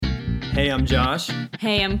Hey, I'm Josh.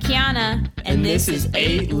 Hey, I'm Kiana. And this is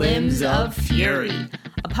 8 Limbs of Fury,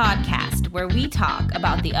 a podcast where we talk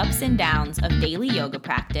about the ups and downs of daily yoga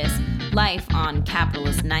practice, life on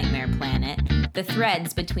capitalist nightmare planet, the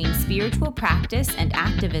threads between spiritual practice and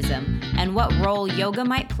activism, and what role yoga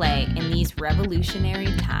might play in these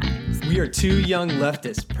revolutionary times. We are two young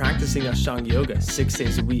leftists practicing Ashtanga Yoga 6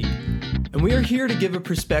 days a week. And we are here to give a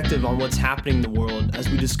perspective on what's happening in the world as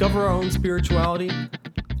we discover our own spirituality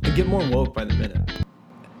and get more woke by the minute.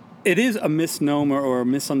 It is a misnomer or a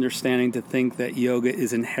misunderstanding to think that yoga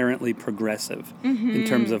is inherently progressive in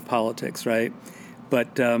terms of politics, right?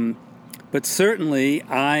 But certainly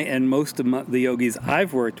I and most of the yogis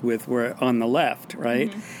I've worked with were on the left,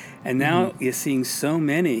 right? And now you're seeing so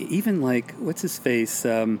many, even like, what's his face,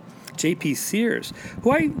 J.P. Sears,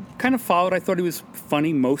 who I kind of followed. I thought he was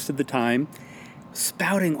funny most of the time,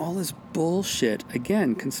 spouting all this bullshit,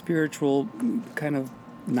 again, conspiritual kind of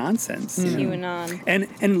nonsense. QAnon.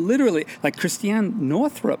 And literally, like Christiane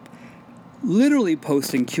Northrup, literally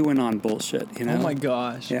posting QAnon bullshit, you know? Oh my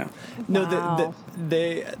gosh. Yeah. No, Wow.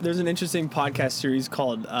 there's an interesting podcast series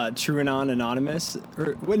called TrueAnon Anonymous.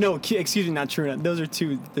 Excuse me, not TrueAnon. Those are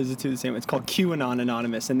two the same. It's called QAnon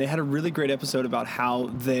Anonymous, and they had a really great episode about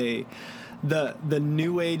how the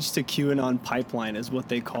New Age to QAnon pipeline is what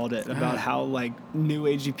they called it, about how like New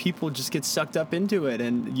Agey people just get sucked up into it,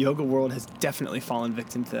 and yoga world has definitely fallen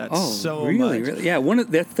victim to that. Oh, so really? much. Really? Yeah.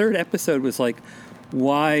 Their third episode was like,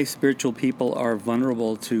 why spiritual people are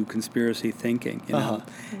vulnerable to conspiracy thinking, you know?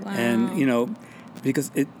 Wow. And, you know, because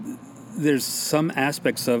there's some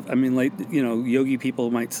aspects of, I mean, like, you know, yogi people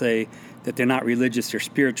might say that they're not religious, they're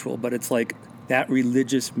spiritual, but it's like that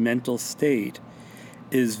religious mental state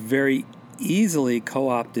is very easily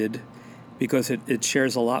co-opted because it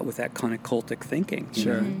shares a lot with that kind of cultic thinking.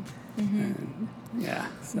 Sure. And, yeah.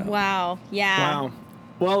 So. Wow. Yeah. Wow.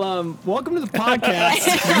 Well, welcome to the podcast.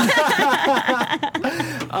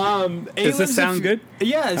 Does this sound good?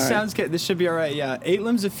 Yeah, it All sounds good. This should be all right. Yeah, 8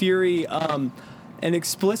 Limbs of Fury, an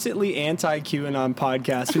explicitly anti-QAnon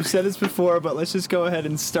podcast. We've said this before, but let's just go ahead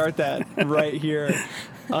and start that right here.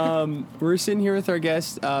 We're sitting here with our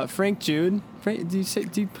guest, Frank Jude. Frank, do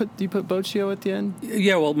you put Boccio at the end?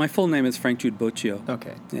 Yeah, well, my full name is Frank Jude Boccio.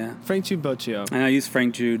 Okay. Yeah. Frank Jude Boccio. And I use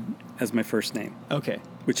Frank Jude as my first name. Okay.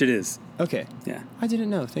 Which it is. Okay. Yeah. I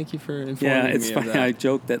didn't know. Thank you for informing me Yeah, it's of funny. that. I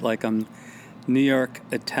joke that like I'm New York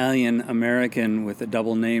Italian American with a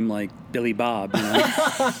double name like Billy Bob, you know?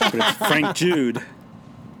 But it's Frank Jude.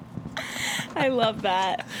 I love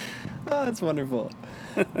that. Oh, that's wonderful.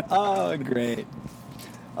 Oh, great.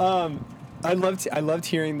 I loved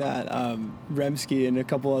hearing that Remsky and a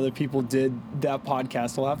couple other people did that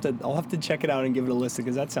podcast. I'll have to check it out and give it a listen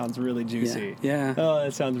because that sounds really juicy. Yeah. Oh,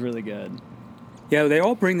 that sounds really good. Yeah, they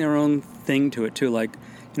all bring their own thing to it too. Like,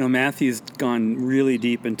 you know, Matthew's gone really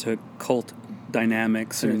deep into cult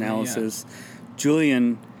dynamics and Certainly, analysis.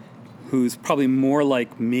 Julian, who's probably more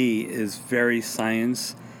like me, is very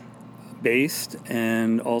science-based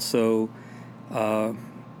and also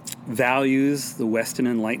values the Western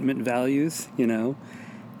Enlightenment values, you know.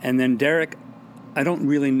 And then Derek, I don't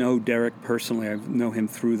really know Derek personally. I know him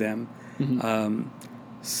through them.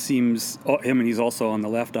 He's also on the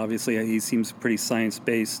left, obviously. He seems pretty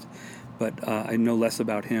science-based, but I know less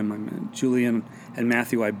about him. I mean, Julian and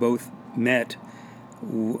Matthew, I both met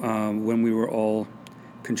when we were all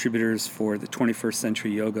contributors for the 21st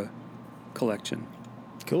Century Yoga collection.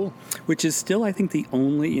 Cool. Which is still, I think, the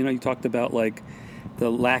only, you know, you talked about, like,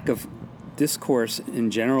 the lack of discourse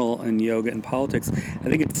in general in yoga and politics. I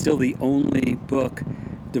think it's still the only book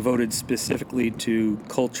devoted specifically to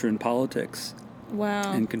culture and politics.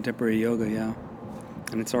 Wow. In contemporary yoga, yeah.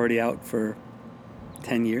 And it's already out for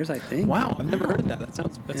 10 years, I think. Wow, I've never heard that. That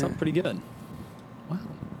sounds pretty good. Wow.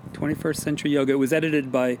 21st Century Yoga. It was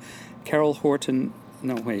edited by Carol Horton.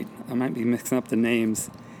 No, wait. I might be mixing up the names.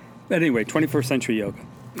 But anyway, 21st Century Yoga.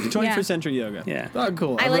 21st Century Yoga. Yeah. Oh,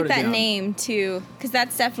 cool. I wrote like it that down. name too, because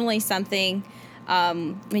that's definitely something.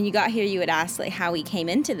 When you got here, you would ask like how we came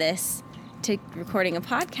into this, to recording a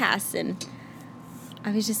podcast, and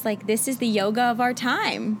I was just like, this is the yoga of our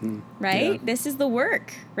time, right? Yeah. This is the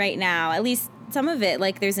work right now. At least some of it.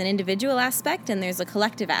 Like there's an individual aspect and there's a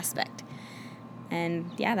collective aspect, and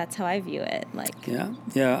yeah, that's how I view it. Like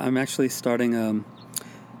Yeah. I'm actually starting an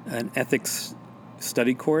ethics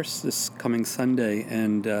study course this coming Sunday,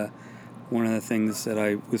 and one of the things that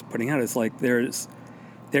I was putting out is like there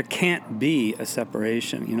can't be a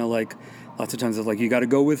separation. You know, like lots of times it's like you got to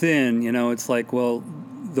go within. You know, it's like, well,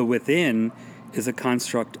 the within is a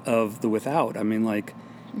construct of the without. I mean, like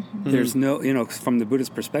there's no, you know, from the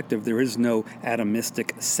Buddhist perspective, there is no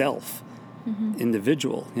atomistic self.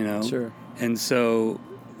 individual, you know? Sure. And so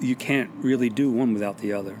you can't really do one without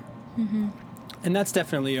the other. And that's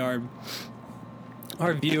definitely our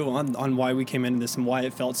view on why we came into this and why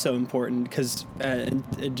it felt so important, because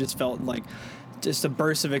it just felt like just a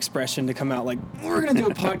burst of expression to come out like, we're going to do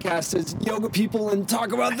a podcast as yoga people and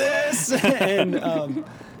talk about this. And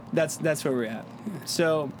that's where we're at.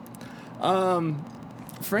 So,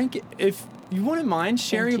 Frank, if you wouldn't mind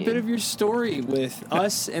sharing a bit of your story with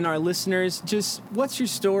us and our listeners, just what's your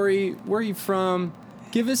story? Where are you from?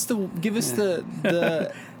 Give us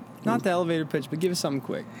the not the elevator pitch, but give us something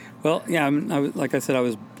quick. Well, yeah, like I said,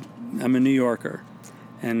 I'm a New Yorker,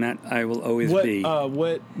 and that I will always be.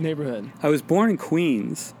 What neighborhood? I was born in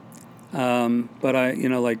Queens, but I,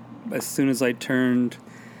 like as soon as I turned,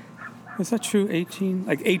 was that true? 18?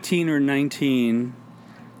 Like 18 or 19,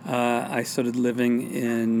 I started living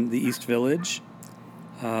in the East Village.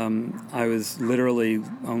 I was literally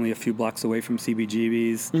only a few blocks away from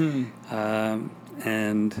CBGB's,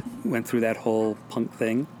 and went through that whole punk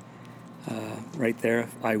thing. Right there,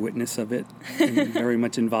 eyewitness of it, and very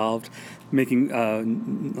much involved, making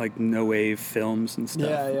like no wave films and stuff.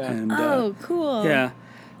 Yeah. And, cool. Yeah,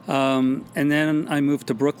 and then I moved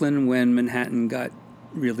to Brooklyn when Manhattan got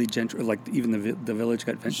really like even the village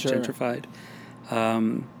got gentrified.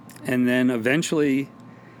 And then eventually,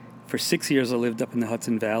 for 6 years, I lived up in the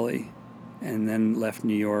Hudson Valley, and then left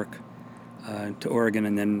New York to Oregon,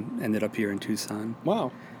 and then ended up here in Tucson.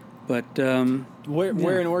 Wow. But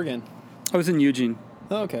where in Oregon? I was in Eugene.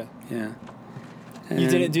 Oh, okay. Yeah. You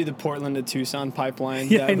didn't do the Portland to Tucson pipeline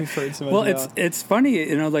Yeah, that we've heard so much well, about. it's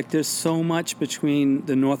funny, like there's so much between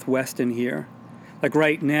the Northwest and here. Like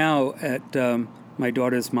right now at my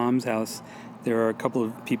daughter's mom's house, there are a couple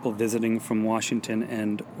of people visiting from Washington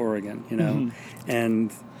and Oregon,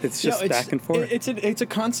 and it's just back and forth. It's a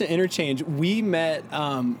constant interchange. We met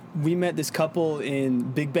this couple in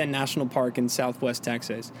Big Bend National Park in Southwest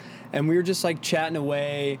Texas, and we were just like chatting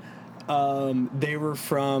away. They were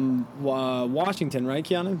from Washington, right,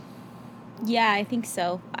 Kiana? Yeah, I think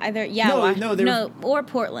so. Either or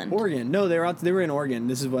Portland. Oregon. No, they were in Oregon.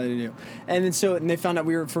 This is what they do. And then they found out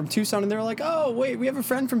we were from Tucson, and they were like, "Oh, wait, we have a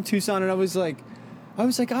friend from Tucson." And I was like,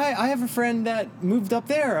 I have a friend that moved up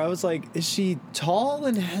there. I was like, "Is she tall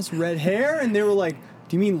and has red hair?" And they were like,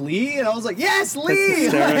 "Do you mean Lee?" And I was like, "Yes, Lee!"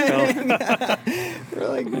 We're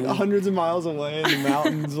like hundreds of miles away in the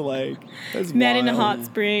mountains, like that's met wild. in a hot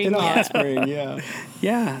spring. In a hot spring, yeah.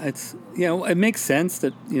 Yeah, it's it makes sense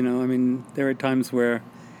that there are times where,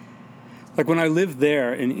 like when I lived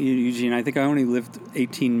there in Eugene, I think I only lived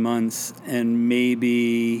 18 months, and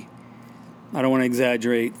maybe, I don't want to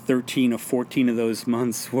exaggerate, 13 or 14 of those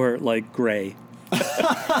months were like gray,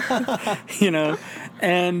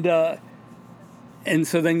 and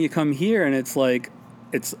so then you come here and it's like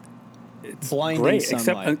it's blinding great,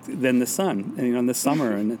 sunlight. except then the sun, and in the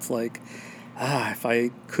summer, and it's like, if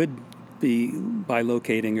I could be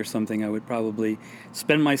bilocating or something, I would probably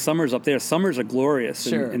spend my summers up there. Summers are glorious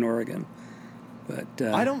in Oregon, but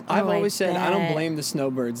I've always said I don't blame the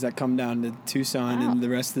snowbirds that come down to Tucson and the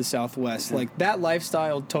rest of the Southwest. Yeah. Like that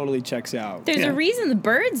lifestyle totally checks out. There's a reason the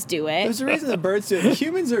birds do it. There's a reason the birds do it.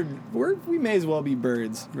 Humans we may as well be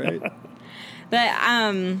birds, right? But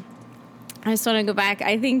I just want to go back.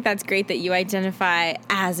 I think that's great that you identify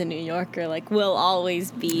as a New Yorker. Like, will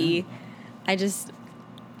always be. I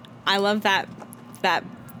love that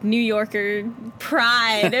New Yorker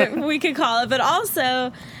pride, we could call it. But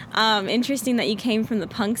also, interesting that you came from the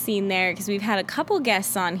punk scene there, because we've had a couple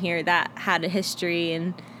guests on here that had a history.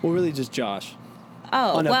 And well, really just Josh.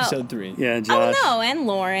 On episode 3. Yeah, Josh. Oh, no, and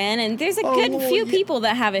Lauren. And there's a few people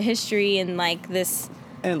that have a history in, like, this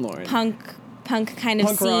and Lauren. punk kind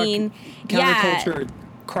of scene. Rock, counterculture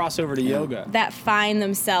crossover to yoga. That find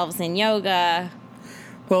themselves in yoga.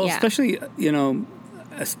 Well, especially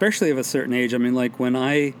of a certain age. I mean, like when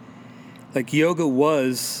yoga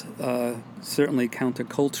was certainly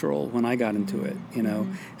countercultural when I got into it,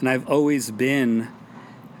 and I've always been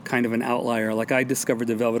kind of an outlier. Like I discovered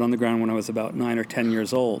the Velvet Underground when I was about 9 or 10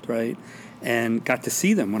 years old, right? And got to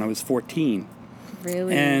see them when I was 14.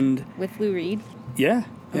 Really? And with Lou Reed? Yeah.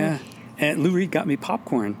 And Lou Reed got me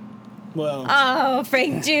popcorn. Well. Oh,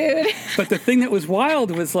 Frank Jude. But the thing that was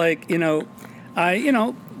wild was like, the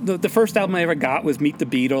first album I ever got was Meet the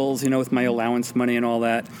Beatles, with my allowance money and all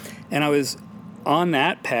that. And I was on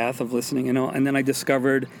that path of listening, and then I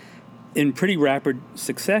discovered in pretty rapid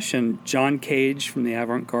succession John Cage from the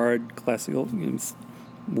avant-garde classical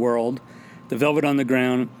world, the Velvet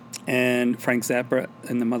Underground, and Frank Zappa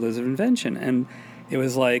and the Mothers of Invention. And it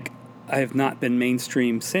was like, I have not been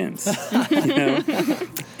mainstream since,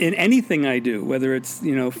 in anything I do, whether it's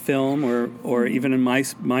film or even in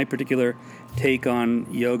my particular take on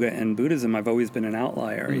yoga and Buddhism, I've always been an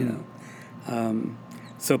outlier.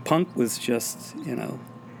 So punk was just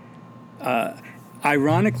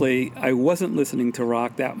ironically, I wasn't listening to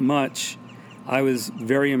rock that much. I was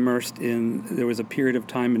very immersed there was a period of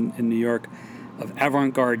time in New York of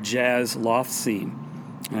avant-garde jazz loft scene,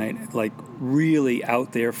 right? Like really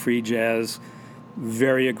out there free jazz,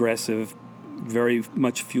 very aggressive, very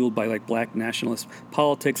much fueled by like black nationalist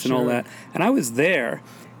politics and all that. And I was there,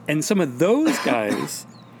 and some of those guys,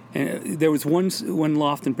 and there was one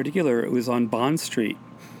loft in particular, it was on Bond Street,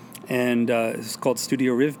 and it's called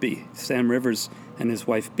Studio Rivby, Sam Rivers and his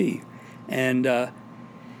wife Bea. And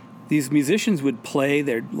these musicians would play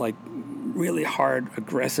their like really hard,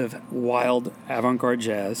 aggressive, wild avant-garde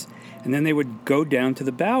jazz, and then they would go down to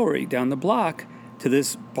the Bowery, down the block, to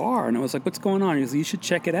this bar, and I was like, what's going on? He was like, you should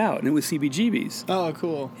check it out. And it was CBGB's. Oh,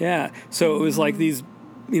 cool. Yeah. So it was like these,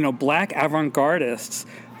 black avant-gardists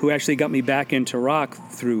who actually got me back into rock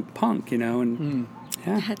through punk, and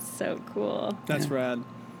yeah. That's so cool. That's rad.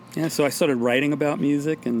 Yeah, so I started writing about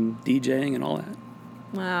music and DJing and all that.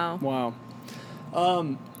 Wow.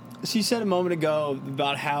 So you said a moment ago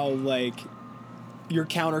about how, like, your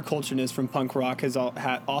countercultureness from punk rock has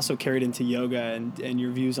also carried into yoga and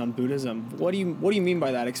your views on Buddhism. What do you mean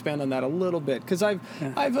by that? Expand on that a little bit, because I've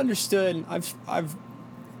understood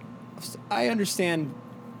I understand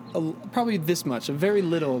probably this much, very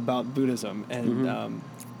little about Buddhism, and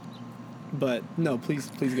but no, please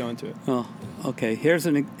go into it. Oh, okay. Here's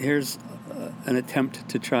an attempt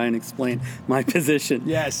to try and explain my position.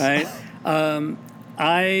 Yes. Right.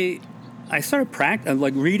 I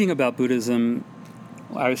started reading about Buddhism.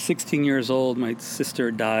 I was 16 years old. My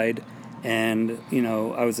sister died, and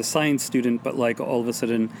I was a science student. But like all of a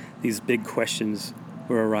sudden, these big questions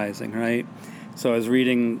were arising, right? So I was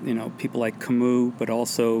reading, people like Camus, but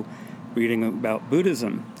also reading about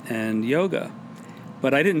Buddhism and yoga.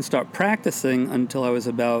 But I didn't start practicing until I was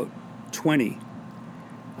about 20,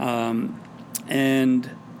 and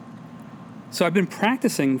so I've been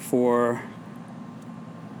practicing for.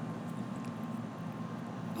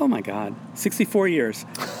 Oh my God, 64 years.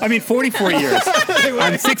 44 years.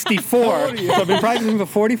 I'm 64, so I've been practicing for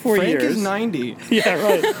 44 Frank years. Frank is 90. Yeah,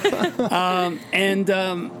 right.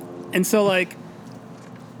 And so like,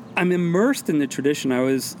 I'm immersed in the tradition. I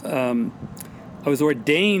was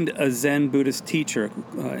ordained a Zen Buddhist teacher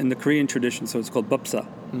in the Korean tradition, so it's called Boccio,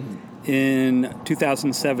 in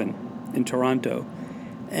 2007 in Toronto.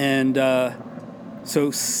 And so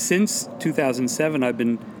since 2007, I've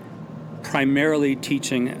been primarily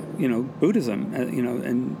teaching, Buddhism,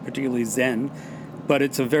 and particularly Zen, but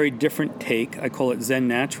it's a very different take. I call it Zen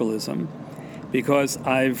naturalism, because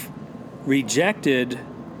I've rejected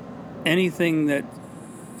anything that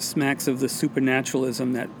smacks of the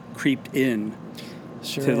supernaturalism that creeped in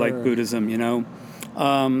to like Buddhism,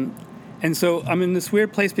 and so I'm in this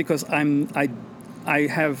weird place because I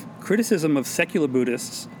have criticism of secular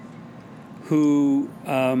Buddhists who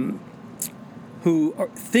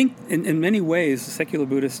think in many ways secular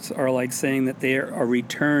Buddhists are like saying that they are a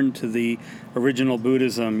return to the original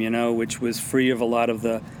Buddhism, which was free of a lot of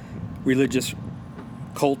the religious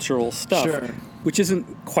cultural stuff, which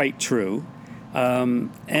isn't quite true.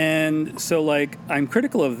 And so like I'm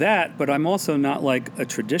critical of that, but I'm also not like a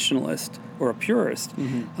traditionalist or a purist.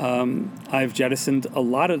 I've jettisoned a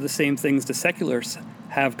lot of the same things the seculars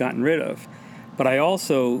have gotten rid of, but I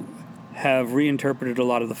also have reinterpreted a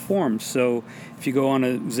lot of the forms. So if you go on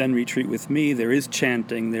a Zen retreat with me, there is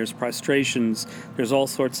chanting, there's prostrations, there's all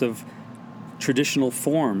sorts of traditional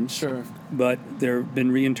forms, but they've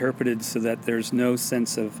been reinterpreted so that there's no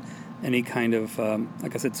sense of any kind of,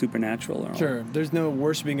 like I said, supernatural. Or There's no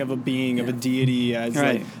worshiping of a being, of a deity as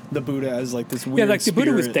like the Buddha as like this weird Yeah, like the spirit.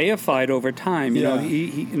 Buddha was deified over time. You know,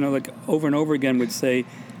 he like over and over again would say,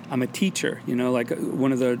 I'm a teacher. Like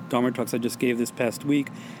one of the Dharma talks I just gave this past week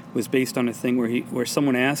was based on a thing where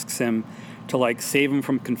someone asks him to like save him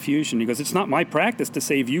from confusion. He goes, it's not my practice to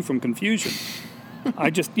save you from confusion. I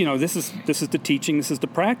just, this is the teaching, this is the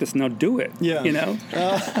practice. Now do it.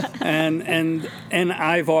 And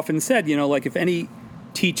I've often said, like if any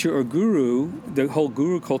teacher or guru, the whole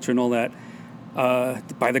guru culture and all that,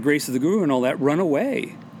 by the grace of the guru and all that, run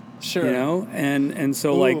away. And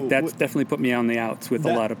so like that's definitely put me on the outs with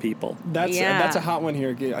a lot of people. That's a hot one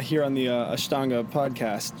here on the Ashtanga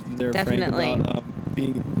podcast. They're definitely about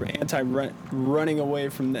being running away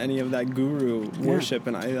from any of that guru worship.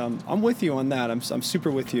 And I'm with you on that. I'm super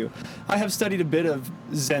with you. I have studied a bit of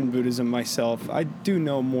Zen Buddhism myself. I do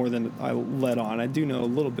know more than I let on. I do know a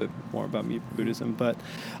little bit more about Buddhism, but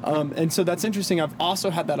and so that's interesting. I've also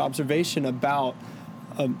had that observation about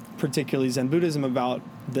particularly Zen Buddhism, about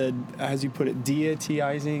the, as you put it,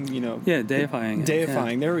 deitizing, deifying.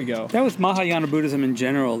 Deifying, there we go. That was Mahayana Buddhism in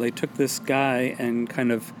general. They took this guy and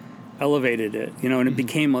kind of elevated it, and it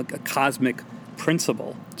became like a cosmic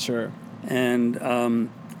principle. Sure. And I'm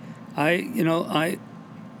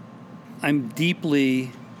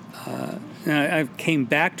deeply, I came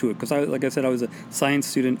back to it because, like I said, I was a science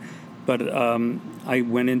student, but I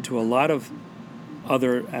went into a lot of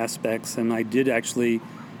other aspects, and I did actually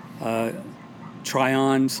try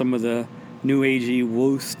on some of the New Agey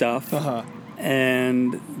woo stuff,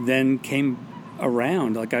 and then came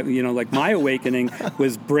around. Like my awakening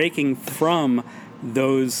was breaking from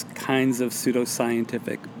those kinds of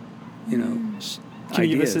pseudoscientific, Can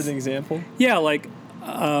you give us an example? Yeah, like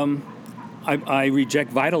I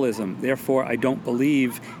reject vitalism. Therefore, I don't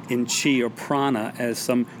believe in chi or prana as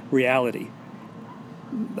some reality.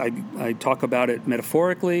 I talk about it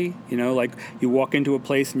metaphorically, like you walk into a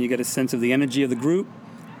place and you get a sense of the energy of the group,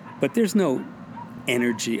 but there's no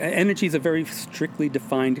energy. Energy is a very strictly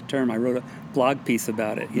defined term. I wrote a blog piece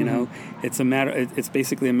about it, It's it's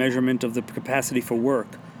basically a measurement of the capacity for work,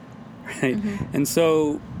 right? And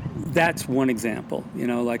so that's one example,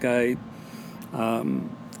 like I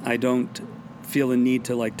don't feel the need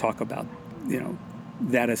to talk about,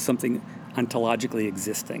 that as something ontologically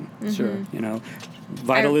existing. Sure.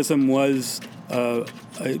 Vitalism was a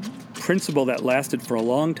principle that lasted for a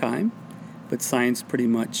long time, but science pretty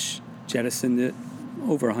much jettisoned it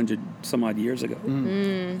over 100 some odd years ago.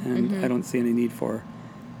 And I don't see any need for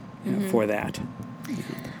for that.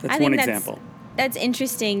 That's one example. That's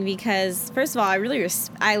interesting because, first of all,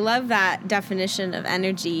 I love that definition of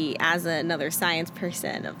energy as another science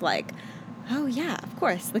person of oh yeah, of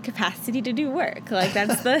course, the capacity to do work.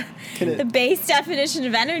 That's the base definition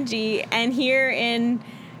of energy. And here in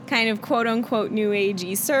kind of quote unquote New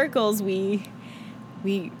Agey circles, we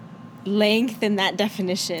lengthen that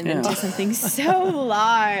definition into something so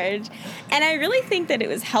large. And I really think that it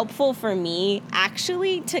was helpful for me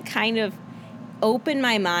actually to kind of open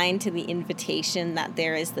my mind to the invitation that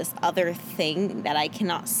there is this other thing that I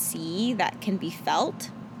cannot see that can be felt.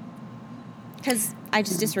 Because I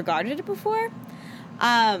just disregarded it before.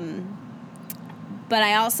 But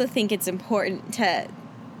I also think it's important to,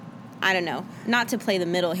 I don't know, not to play the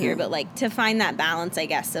middle here, but to find that balance, I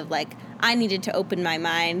guess, of I needed to open my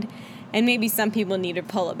mind, and maybe some people need to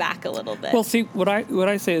pull it back a little bit. Well, see, what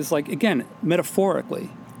I say is again,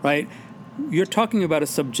 metaphorically, right? You're talking about a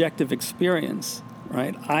subjective experience,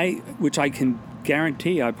 right? Which I can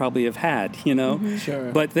guarantee I probably have had,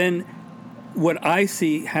 Sure. But then what I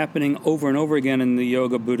see happening over and over again in the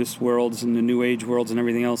yoga Buddhist worlds and the New Age worlds and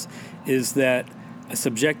everything else is that a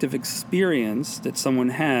subjective experience that someone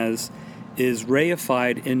has is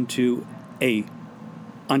reified into a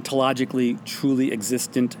ontologically truly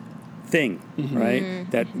existent thing,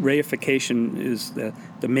 right? That reification is the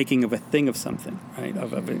making of a thing of something, right?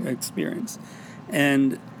 Of an experience.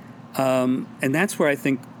 And that's where I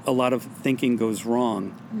think a lot of thinking goes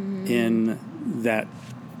wrong in that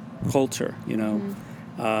culture,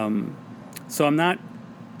 So I'm not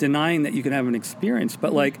denying that you can have an experience,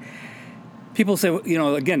 but people say,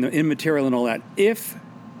 again, the immaterial and all that. If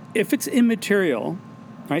it's immaterial,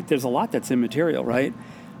 right? There's a lot that's immaterial, right?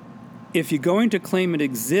 If you're going to claim it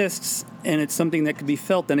exists and it's something that can be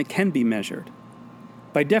felt, then it can be measured.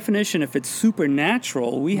 By definition, if it's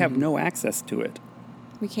supernatural, we have no access to it.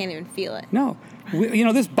 We can't even feel it. No.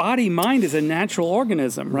 This body-mind is a natural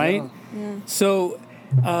organism, right? Yeah. So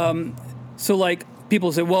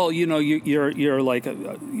people say, well, you're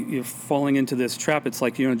falling into this trap. It's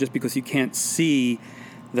just because you can't see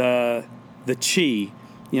the chi,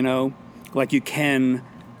 like you can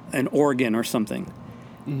an organ or something.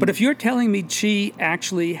 But if you're telling me chi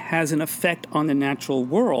actually has an effect on the natural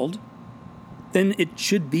world, then it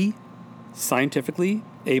should be scientifically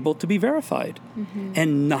able to be verified.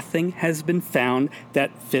 And nothing has been found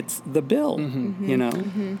that fits the bill,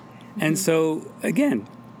 And so, again,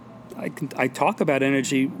 I talk about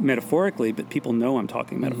energy metaphorically, but people know I'm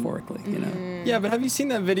talking metaphorically, Yeah, but have you seen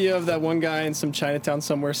that video of that one guy in some Chinatown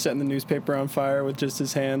somewhere setting the newspaper on fire with just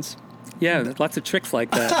his hands? Yeah, there's lots of tricks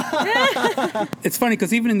like that. It's funny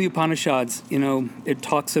because even in the Upanishads, it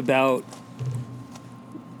talks about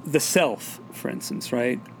the self, for instance,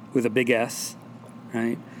 right, with a big S,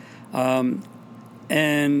 right?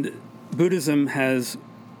 And Buddhism has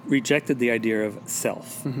rejected the idea of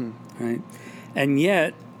self, right? And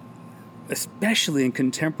yet, especially in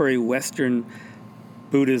contemporary Western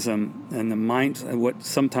Buddhism and the mind, what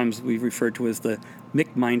sometimes we refer to as the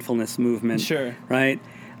McMindfulness movement, Sure. right?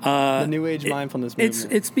 The New Age mindfulness movement.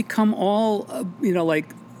 It's become all,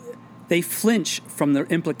 like they flinch from the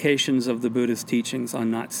implications of the Buddhist teachings on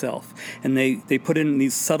not self. And they put in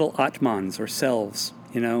these subtle atmans or selves,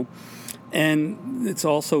 And it's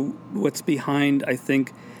also what's behind, I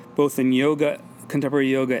think, both in yoga,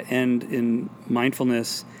 contemporary yoga, and in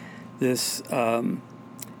mindfulness, this the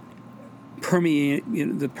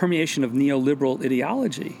permeation of neoliberal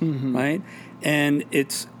ideology, right? And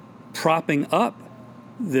it's propping up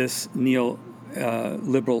this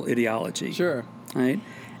neoliberal ideology. Sure. Right?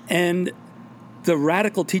 And the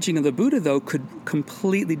radical teaching of the Buddha, though, could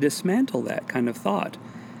completely dismantle that kind of thought.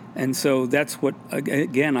 And so that's what,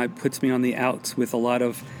 again, puts me on the outs with a lot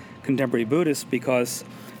of contemporary Buddhists, because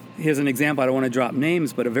here's an example. I don't want to drop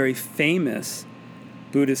names, but a very famous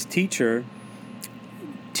Buddhist teacher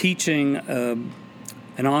teaching an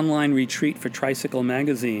online retreat for Tricycle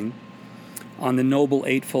Magazine on the Noble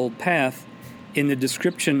Eightfold Path. In the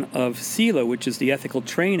description of Sila, which is the ethical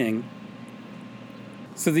training.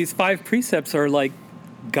 So these 5 precepts are like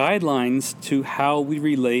guidelines to how we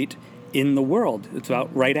relate in the world. It's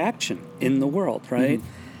about right action in the world, right?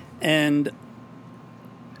 And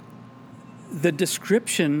the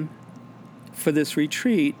description for this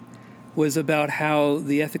retreat was about how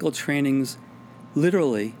the ethical trainings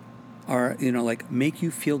literally are, like make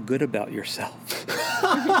you feel good about yourself.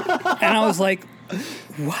 And I was like,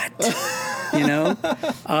 what?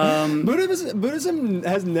 Buddhism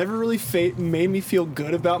has never really made me feel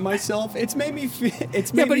good about myself. It's made me feel.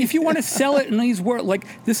 But if you want to sell it in these words,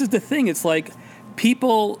 like this is the thing. It's like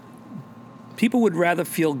people would rather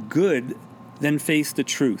feel good than face the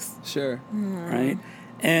truth. Sure. Right.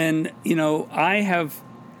 And I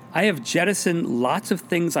have jettisoned lots of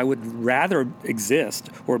things I would rather exist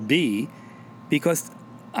or be, because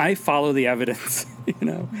I follow the evidence.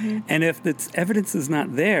 And if the evidence is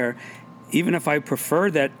not there, even if I prefer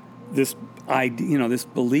that this idea, this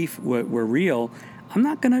belief were real, I'm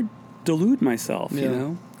not going to delude myself.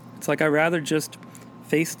 It's like I rather just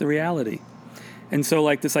face the reality. And so,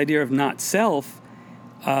 like this idea of not self,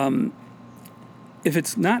 if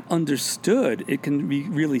it's not understood, it can be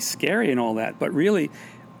really scary and all that. But really,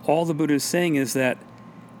 all the Buddha is saying is that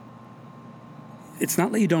it's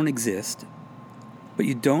not that you don't exist, but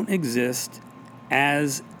you don't exist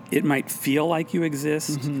as it might feel like you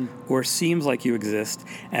exist or seems like you exist,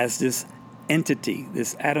 as this entity,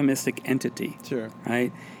 this atomistic entity. Sure.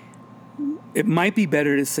 Right? It might be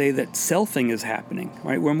better to say that selfing is happening,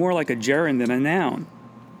 right? We're more like a gerund than a noun,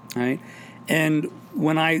 right? And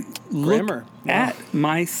when I look at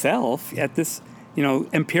myself, at this,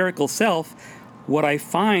 empirical self, what I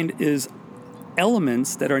find is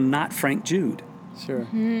elements that are not Frank Jude. Sure.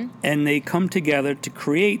 And they come together to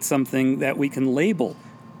create something that we can label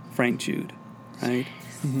Frank Jude, right?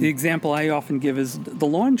 The example I often give is the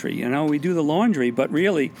laundry. We do the laundry, but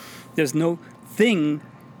really there's no thing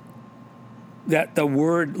that the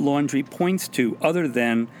word laundry points to other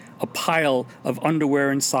than a pile of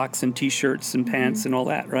underwear and socks and T-shirts and pants and all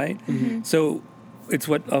that, right? So it's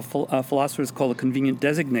what philosophers call a convenient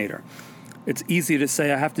designator. It's easier to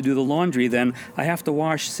say I have to do the laundry than I have to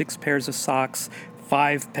wash 6 pairs of socks,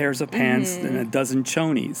 5 pairs of pants, and a dozen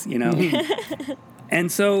chonies, And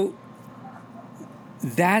so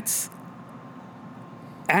that's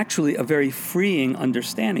actually a very freeing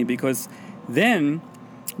understanding, because then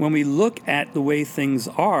when we look at the way things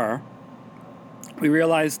are, we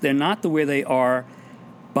realize they're not the way they are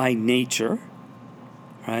by nature,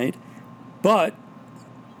 right? But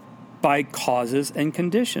by causes and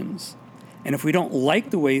conditions. And if we don't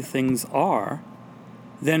like the way things are,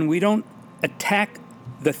 then we don't attack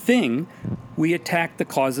the thing, we attack the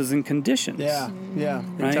causes and conditions. Yeah,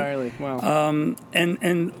 right? Entirely. Wow.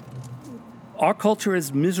 And our culture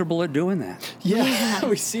is miserable at doing that. Yeah.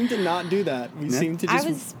 We seem to not do that. We seem to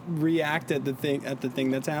just react at the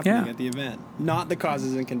thing that's happening at the event, not the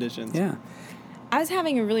causes and conditions. Yeah. I was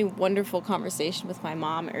having a really wonderful conversation with my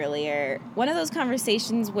mom earlier. One of those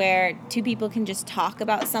conversations where 2 people can just talk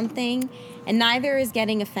about something and neither is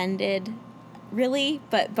getting offended, really,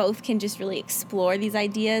 but both can just really explore these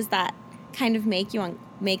ideas that kind of make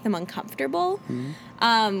them uncomfortable,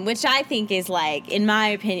 which I think is, like, in my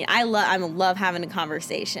opinion, I love having a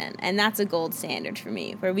conversation, and that's a gold standard for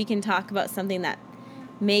me, where we can talk about something that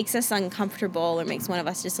makes us uncomfortable or makes one of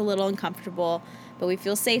us just a little uncomfortable, but we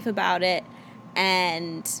feel safe about it,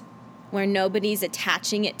 and where nobody's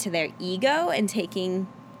attaching it to their ego and taking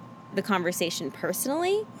the conversation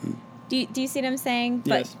personally. Do you see what I'm saying?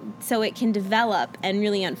 Yes. But so it can develop and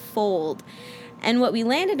really unfold. And what we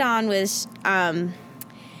landed on was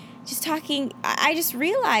just talking. I just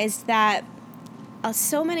realized that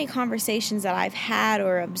so many conversations that I've had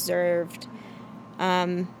or observed,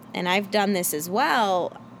 and I've done this as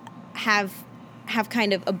well, have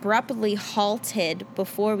kind of abruptly halted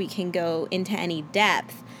before we can go into any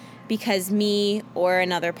depth, because me or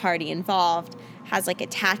another party involved has like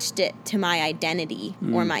attached it to my identity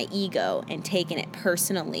or my ego and taken it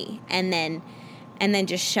personally, and then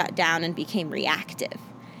just shut down and became reactive.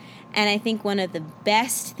 And I think one of the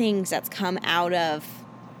best things that's come out of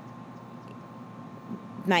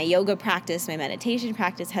my yoga practice, my meditation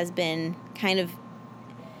practice, has been kind of,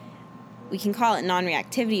 we can call it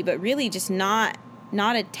non-reactivity, but really just not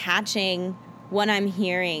attaching what I'm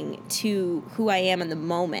hearing to who I am in the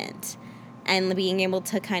moment, and being able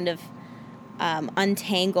to kind of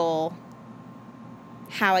untangle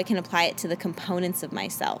how I can apply it to the components of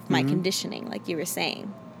myself, my conditioning, like you were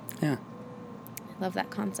saying. Yeah. I love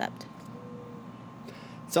that concept.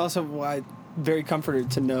 It's also why very comforting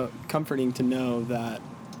to know that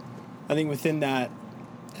I think within that,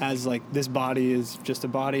 as like this body is just a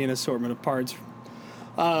body, an assortment of parts,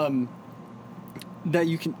 that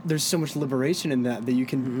you can, there's so much liberation in that you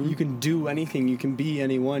can do anything, you can be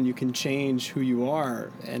anyone, you can change who you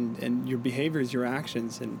are and your behaviors, your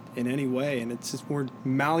actions in any way. And it's just more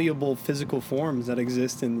malleable physical forms that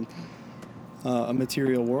exist in a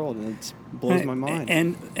material world, and it blows my mind.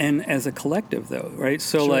 And as a collective, though, right?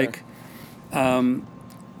 So, Sure. like,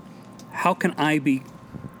 how can I be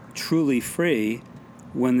truly free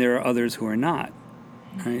when there are others who are not,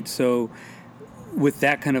 right? So, with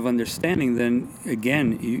that kind of understanding, then,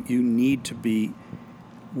 again, you need to be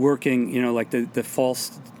working, like the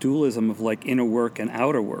false dualism of, like, inner work and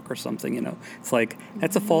outer work or something, It's like,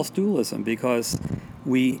 that's a false dualism, because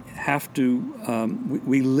we have to,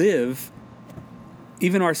 we live...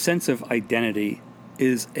 Even our sense of identity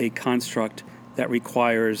is a construct that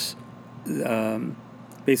requires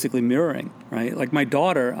basically mirroring, right? Like my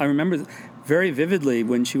daughter, I remember very vividly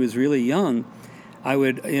when she was really young,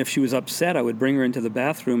 if she was upset, I would bring her into the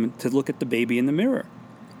bathroom to look at the baby in the mirror.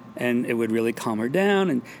 And it would really calm her down.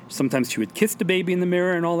 And sometimes she would kiss the baby in the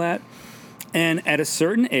mirror and all that. And at a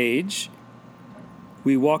certain age,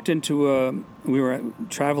 we walked into we were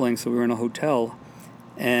traveling, so we were in a hotel.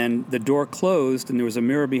 And the door closed, and there was a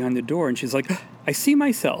mirror behind the door, and she's like, I see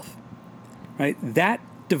myself, right? That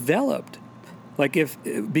developed, like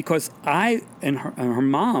because I and her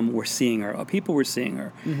mom were seeing her, people were seeing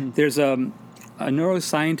her. Mm-hmm. There's a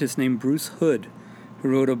neuroscientist named Bruce Hood who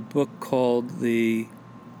wrote a book called The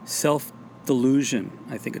Self-Delusion.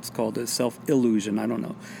 I think it's called The Self-Illusion, I don't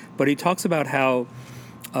know. But he talks about how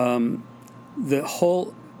the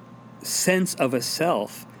whole sense of a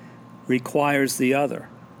self requires the other,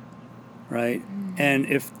 right? Mm-hmm. And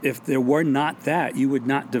if there were not that, you would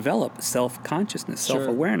not develop self-consciousness,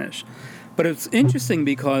 self-awareness. But it's interesting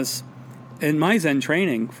because in my Zen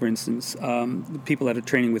training, for instance, the people that are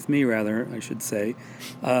training with me, rather, I should say,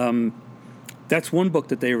 that's one book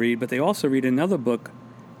that they read, but they also read another book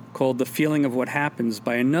called The Feeling of What Happens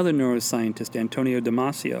by another neuroscientist, Antonio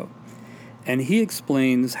Damasio. And he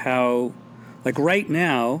explains how, like right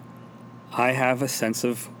now, I have a sense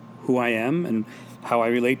of who I am and how I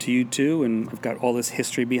relate to you two, and I've got all this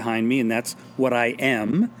history behind me, and that's what I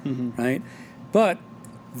am, right? But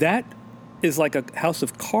that is like a house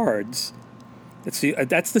of cards.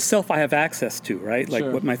 That's the self I have access to, right? Like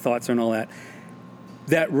what my thoughts are and all that.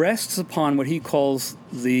 That rests upon what he calls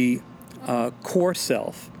the core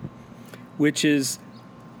self, which is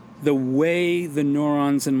the way the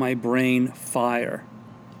neurons in my brain fire,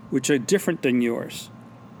 which are different than yours,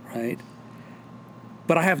 right?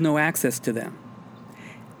 But I have no access to them.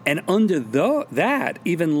 And under that,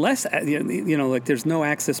 even less, like there's no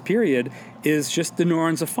access period, is just the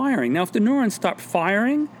neurons are firing. Now, if the neurons stop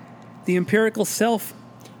firing, the empirical self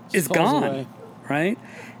is gone, away. Right?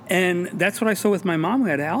 And that's what I saw with my mom who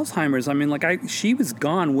had Alzheimer's. I mean, she was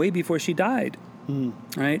gone way before she died,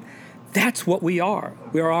 right? That's what we are.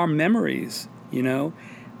 We are our memories,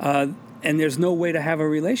 and there's no way to have a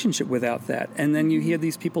relationship without that. And then you hear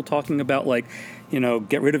these people talking about,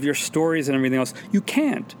 get rid of your stories and everything else. You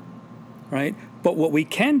can't, right? But what we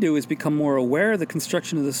can do is become more aware of the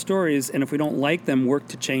construction of the stories, and if we don't like them, work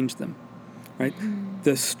to change them, right?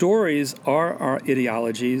 The stories are our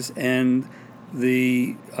ideologies and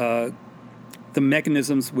the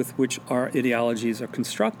mechanisms with which our ideologies are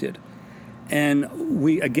constructed. And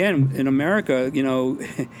we, again, in America,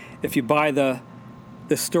 if you buy the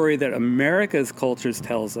story that America's cultures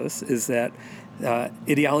tells us is that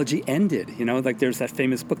ideology ended. Like there's that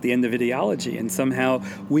famous book, The End of Ideology, and somehow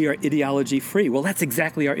we are ideology free. Well, that's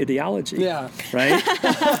exactly our ideology. Yeah. Right?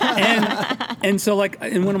 and so like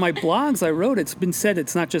in one of my blogs I wrote, it's been said,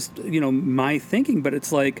 it's not just, my thinking, but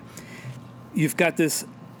it's like you've got this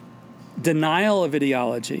denial of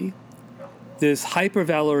ideology, this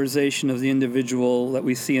hypervalorization of the individual that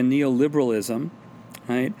we see in neoliberalism,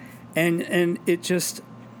 right? And it just,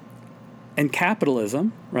 and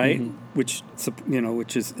capitalism, right? Mm-hmm. Which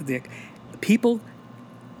is the people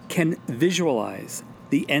can visualize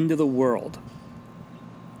the end of the world,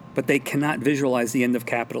 but they cannot visualize the end of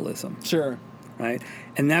capitalism. Sure. Right?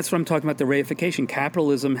 And that's what I'm talking about, the reification.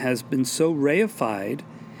 Capitalism has been so reified,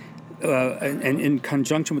 and in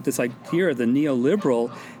conjunction with this idea of the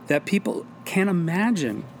neoliberal, that people can't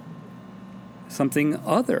imagine something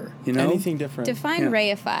other, Anything different. Define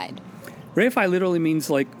reified. Reify literally means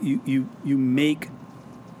like you make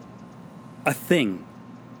a thing,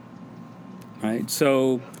 right?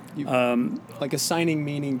 So like assigning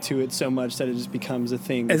meaning to it so much that it just becomes a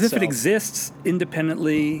thing as itself. if it exists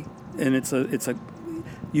independently, and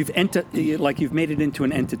you've made it into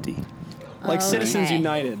an entity, like Citizens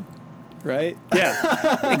United. Right?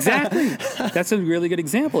 Yeah, exactly. That's a really good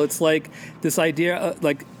example. It's like this idea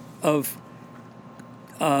of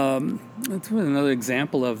let's put another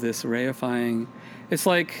example of this reifying. It's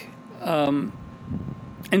like, and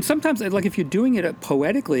sometimes like if you're doing it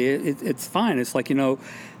poetically, it's fine. It's like, in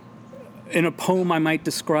a poem I might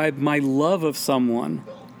describe my love of someone,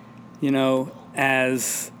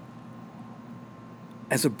 as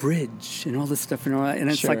a bridge and all this stuff and all that.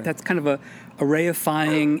 And it's like that's kind of a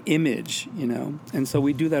reifying image, and so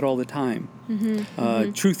we do that all the time.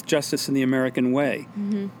 Mm-hmm. Truth, justice, and the American way.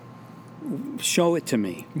 Mm-hmm. Show it to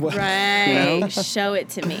me. Right. Show it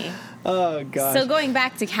to me. Oh, gosh. So going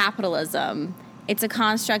back to capitalism, it's a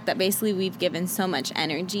construct that basically we've given so much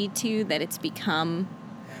energy to that it's become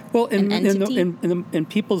an entity. In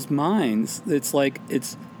people's minds, it's like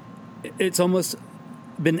it's almost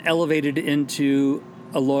been elevated into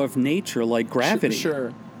a law of nature, like gravity.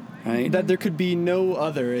 Sure. Right? That there could be no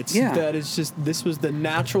other. That it's just this was the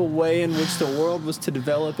natural way in which the world was to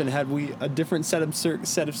develop, and had we a different set of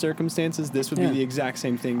circumstances, this would be the exact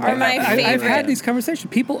same thing. I've had these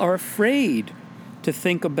conversations. People are afraid to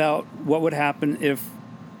think about what would happen if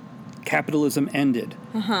capitalism ended,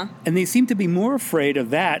 and they seem to be more afraid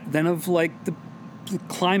of that than of like the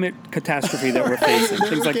climate catastrophe that we're facing,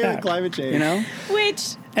 things like that. Climate change,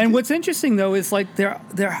 And what's interesting, though, is like there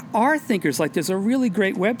are thinkers. Like there's a really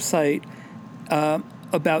great website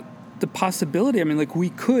about the possibility. I mean, like we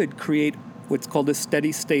could create what's called a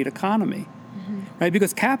steady state economy, right?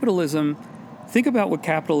 Because capitalism, think about what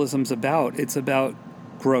capitalism's about. It's about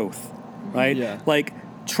growth, right? Yeah. Like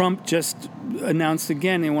Trump just announced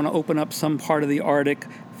again they want to open up some part of the Arctic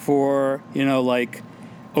for,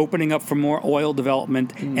 opening up for more oil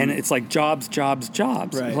development, and it's like jobs.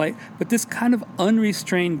 Right. Like, but this kind of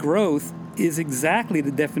unrestrained growth is exactly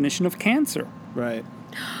the definition of cancer. Right.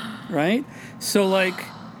 Right? So like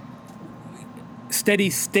steady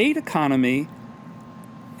state economy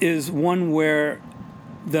is one where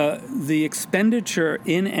the expenditure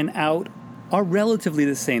in and out are relatively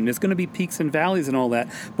the same. There's going to be peaks and valleys and all that,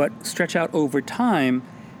 but stretch out over time,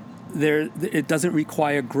 it doesn't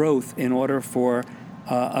require growth in order for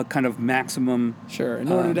a kind of maximum. Sure.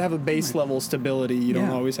 In order to have a base level stability, you don't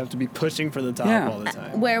always have to be pushing for the top all the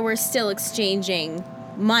time. Where we're still exchanging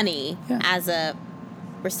money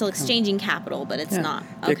we're still exchanging capital, but it's not.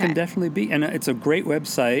 Okay. There can definitely be, and it's a great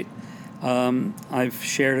website. I've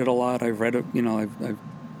shared it a lot. I've read it. I've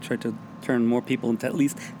tried to turn more people into at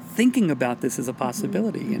least thinking about this as a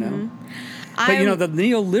possibility. But the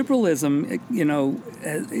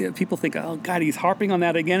neoliberalism. People think, oh God, he's harping on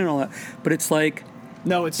that again and all that. But it's like.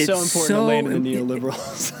 No, it's so important to land in the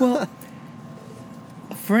neoliberals. Well,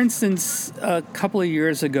 for instance, a couple of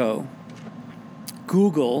years ago,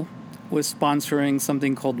 Google was sponsoring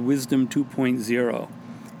something called Wisdom 2.0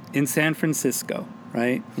 in San Francisco,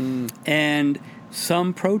 right? And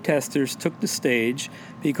some protesters took the stage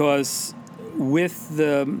because with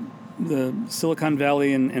the Silicon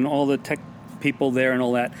Valley and all the tech people there and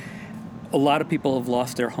all that, a lot of people have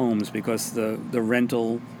lost their homes because the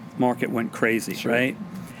rental market went crazy, right?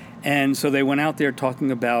 And so they went out there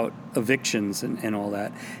talking about evictions and all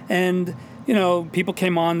that. And, people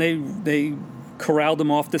came on, they corralled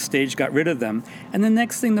them off the stage, got rid of them. And the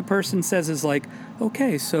next thing the person says is like,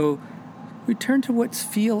 okay, so return to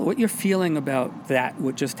what you're feeling about that,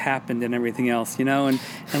 what just happened and everything else,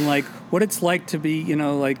 and like what it's like to be,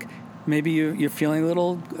 like maybe you're feeling a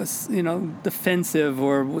little, defensive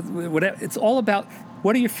or whatever. It's all about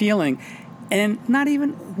what are you feeling? And not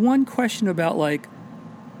even one question about, like,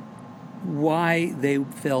 why they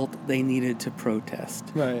felt they needed to protest.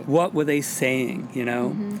 Right. What were they saying, you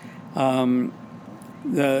know?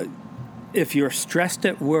 If you're stressed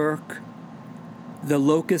at work, the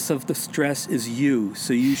locus of the stress is you,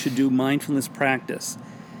 so you should do mindfulness practice.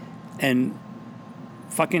 And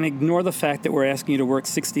fucking ignore the fact that we're asking you to work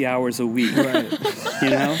 60 hours a week. Right. You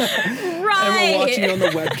know? And we're watching on the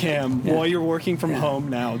webcam while you're working from home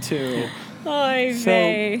now, too. Oy So-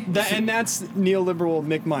 vey. And that's neoliberal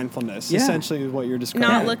McMindfulness, essentially what you're describing.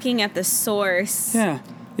 Not looking at the source. Yeah,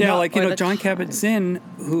 No, like, or the John Kabat-Zinn,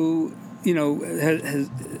 who, has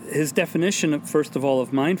his definition of, first of all,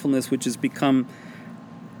 of mindfulness, which has become,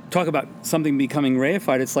 talk about something becoming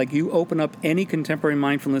reified. It's like you open up any contemporary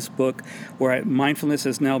mindfulness book where mindfulness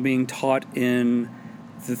is now being taught in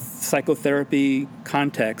the psychotherapy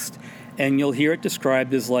context, and you'll hear it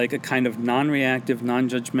described as like a kind of non-reactive,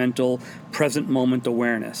 non-judgmental, present moment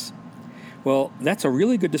awareness. Well, that's a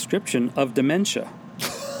really good description of dementia.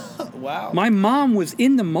 Wow. My mom was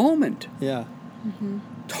in the moment. Yeah.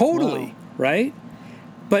 Totally, Wow. right?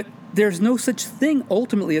 But there's no such thing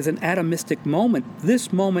ultimately as an atomistic moment.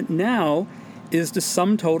 This moment now is the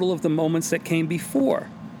sum total of the moments that came before,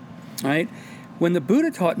 right? When the Buddha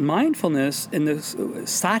taught mindfulness, and the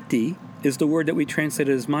sati is the word that we translate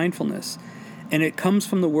as mindfulness, and it comes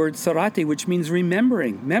from the word sarati, which means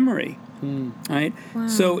remembering, memory, right? Wow.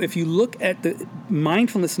 So if you look at the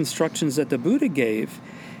mindfulness instructions that the Buddha gave,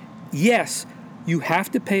 yes, you have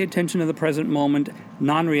to pay attention to the present moment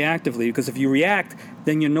non-reactively, because if you react,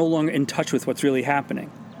 then you're no longer in touch with what's really happening,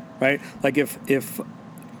 right? Like if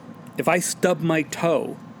I stub my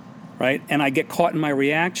toe, right, and I get caught in my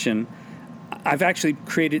reaction, I've actually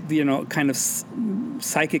created, kind of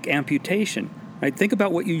psychic amputation, right? Think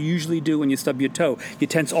about what you usually do when you stub your toe. You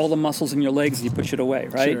tense all the muscles in your legs and you push it away,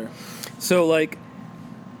 right? Sure. So, like,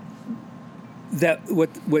 that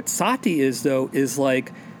what sati is, though, is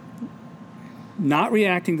like not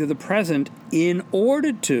reacting to the present in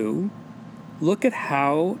order to look at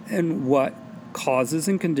how and what causes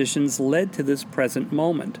and conditions led to this present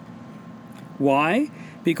moment. Why?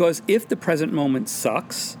 Because if the present moment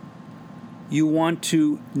sucks, you want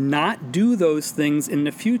to not do those things in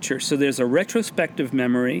the future. So there's a retrospective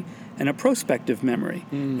memory and a prospective memory,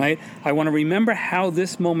 right? I want to remember how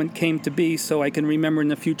this moment came to be so I can remember in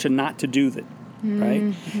the future not to do that,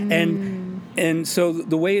 right? And so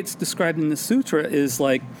the way it's described in the sutra is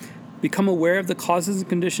like, become aware of the causes and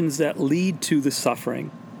conditions that lead to the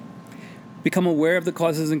suffering. Become aware of the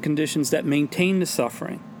causes and conditions that maintain the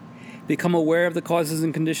suffering. Become aware of the causes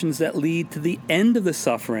and conditions that lead to the end of the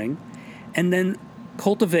suffering, and then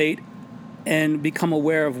cultivate and become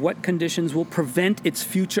aware of what conditions will prevent its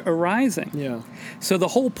future arising. Yeah. So the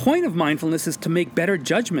whole point of mindfulness is to make better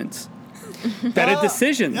judgments, better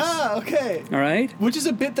decisions. Ah, okay. All right? Which is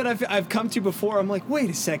a bit that I've come to before. I'm like, wait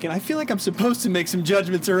a second. I feel like I'm supposed to make some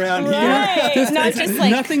judgments around here. Right. Not just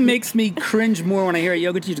like Nothing makes me cringe more when I hear a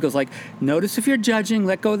yoga teacher goes like, notice if you're judging,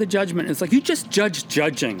 let go of the judgment. It's like, you just judged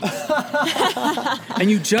judging. And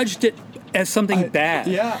you judged it as something bad.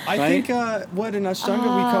 Yeah, I right? think what in Ashtanga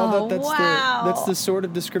we call that. wow. That's the sort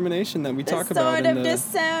of discrimination that we talk the about. sort in of the,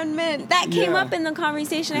 discernment that came Yeah. up in the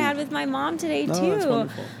conversation I had with my mom today Oh, too, that's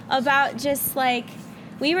wonderful. about just like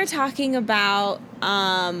we were talking about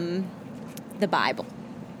the Bible.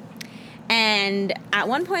 And at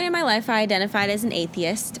one point in my life, I identified as an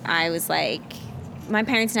atheist. I was like, my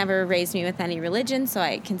parents never raised me with any religion, so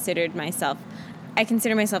I consider myself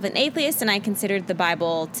an atheist, and I considered the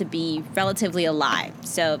Bible to be relatively a lie.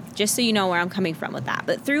 So just so you know where I'm coming from with that.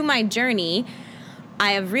 But through my journey,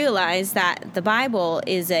 I have realized that the Bible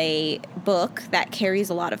is a book that carries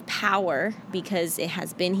a lot of power because it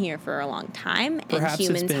has been here for a long time, Perhaps and it's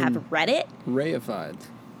humans been have read it. reified.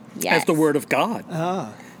 Yes. As the Word of God.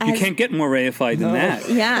 You can't get more reified than that.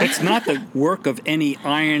 Yeah. It's not the work of any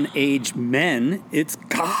Iron Age men. It's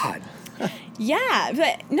God. Yeah,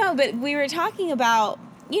 but we were talking about,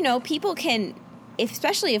 people can,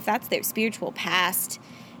 especially if that's their spiritual past,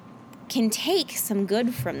 can take some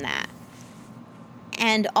good from that.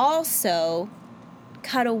 And also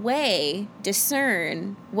cut away,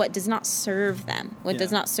 discern what does not serve them, what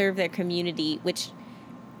does not serve their community, which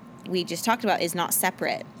we just talked about is not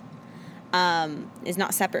separate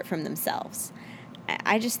from themselves.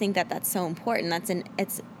 I just think that that's so important.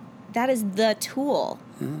 That is the tool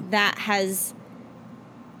that has,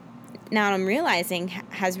 now I'm realizing,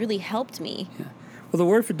 has really helped me. Yeah. Well, the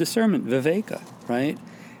word for discernment, viveka, right?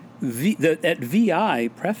 At VI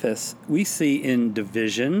preface, we see in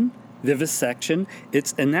division, vivisection,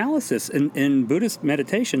 it's analysis. In Buddhist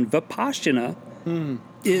meditation, vipassana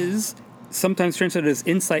is sometimes translated as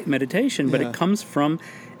insight meditation, but it comes from,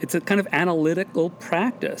 it's a kind of analytical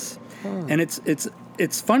practice. And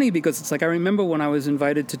it's funny because it's like, I remember when I was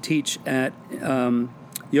invited to teach at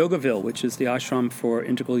Yogaville, which is the ashram for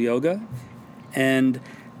integral yoga, and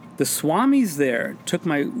the swamis there took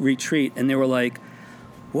my retreat, and they were like,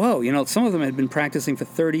 whoa, some of them had been practicing for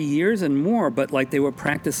 30 years and more, but like they were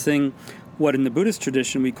practicing what in the Buddhist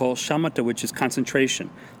tradition we call shamatha, which is concentration,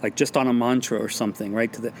 like just on a mantra or something,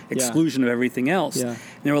 right, to the exclusion of everything else. And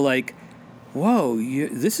they were like, whoa,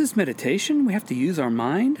 this is meditation? We have to use our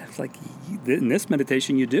mind? It's like, in this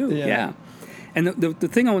meditation you do, And the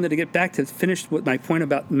thing I wanted to get back to finish with my point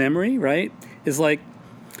about memory, right, is like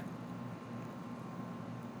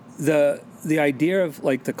the idea of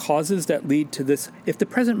like the causes that lead to this. If the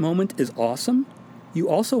present moment is awesome, you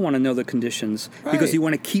also want to know the conditions because you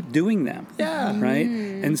want to keep doing them. Right?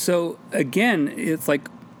 And so, again, it's like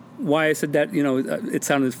why I said that, it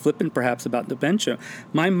sounded flippant perhaps about dementia.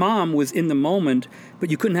 My mom was in the moment, but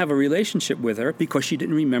you couldn't have a relationship with her because she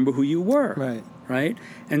didn't remember who you were. Right?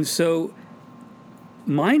 And so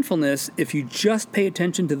mindfulness, if you just pay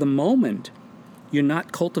attention to the moment, you're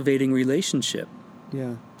not cultivating relationship.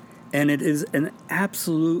 And it is an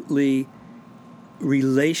absolutely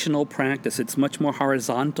relational practice. It's much more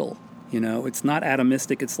horizontal, It's not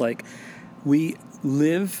atomistic. It's like we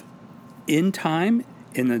live in time,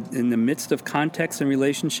 in the midst of context and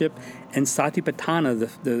relationship, and satipatthana,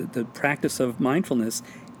 the practice of mindfulness,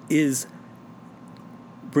 is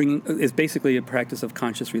basically a practice of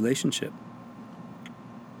conscious relationship.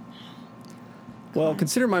 Well,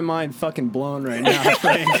 consider my mind fucking blown right now,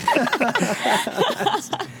 Frank.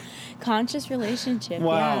 Conscious relationship.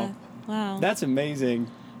 Wow. Wow. That's amazing.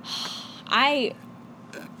 I've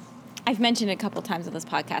mentioned it a couple times on this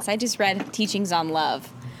podcast. I just read Teachings on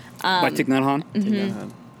Love. By Thich Nhat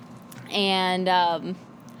Hanh. And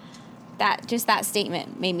that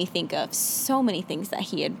statement made me think of so many things that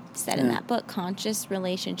he had said in that book, conscious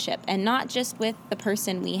relationship. And not just with the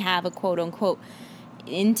person we have a quote-unquote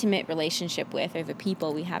intimate relationship with, or the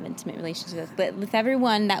people we have intimate relationships with, but with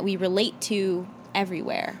everyone that we relate to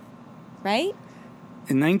everywhere, right?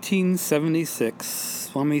 In 1976,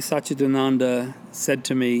 Swami Satchidananda said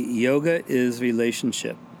to me, yoga is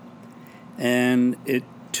relationship. And it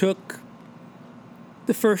took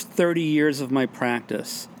the first 30 years of my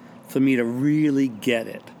practice for me to really get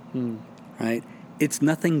it, right? It's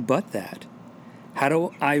nothing but that. How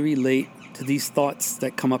do I relate to these thoughts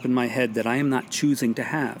that come up in my head that I am not choosing to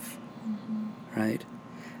have, right?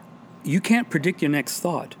 You can't predict your next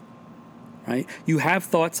thought, right? You have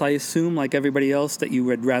thoughts, I assume, like everybody else, that you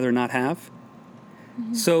would rather not have.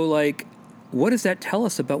 So, like, what does that tell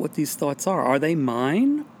us about what these thoughts are? Are they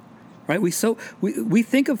mine? Right? We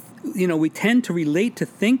think of, we tend to relate to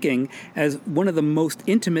thinking as one of the most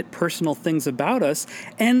intimate personal things about us,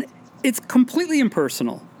 and it's completely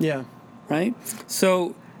impersonal. Right?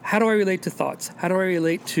 So how do I relate to thoughts? How do I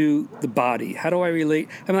relate to the body? How do I relate?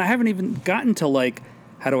 I mean, I haven't even gotten to, like,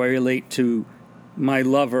 how do I relate to my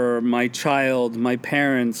lover, my child, my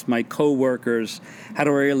parents, my coworkers? How do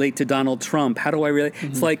I relate to Donald Trump? How do I relate?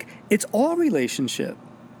 It's like, it's all relationship,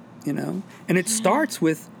 and it starts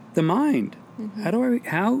with the mind.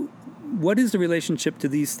 What is the relationship to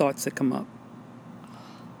these thoughts that come up?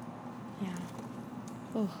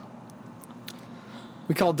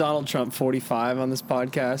 We call Donald Trump 45 on this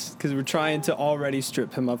podcast because we're trying to already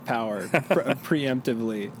strip him of power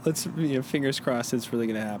preemptively. Let's, fingers crossed it's really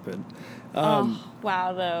going to happen.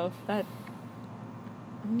 Wow, though. I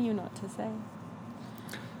don't even know what to say.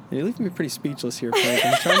 You're leaving me pretty speechless here,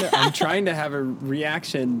 Frank. I'm trying to have a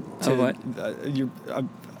reaction to what?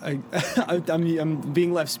 I'm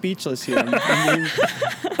being left speechless here.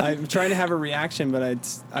 I'm trying to have a reaction, but it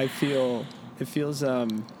feels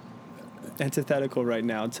antithetical right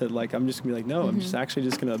now to, like, I'm just gonna be like, no, I'm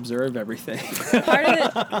just gonna observe everything.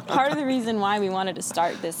 Part of the reason why we wanted to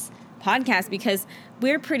start this podcast, because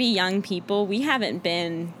we're pretty young people. We haven't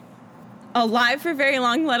been alive for very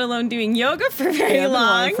long, let alone doing yoga for very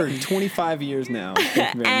long. I've been alive for 25 years now.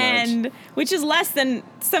 Thank you very much. Which is less than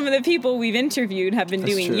some of the people we've interviewed have been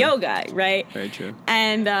doing yoga, right? Very true.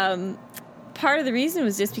 And part of the reason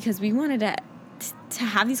was just because we wanted to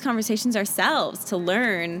have these conversations ourselves, to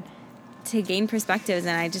learn, to gain perspectives,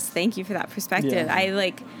 and I just thank you for that perspective.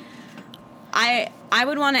 I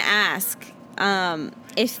would want to ask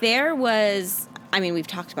if there was, we've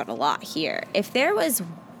talked about a lot here, if there was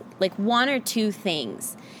like one or two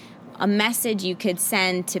things, a message you could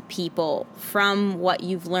send to people from what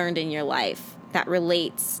you've learned in your life that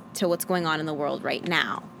relates to what's going on in the world right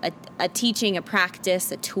now, a teaching, a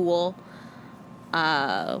practice, a tool,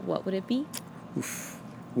 what would it be?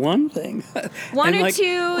 one thing. One or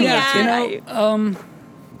two, yeah. You know,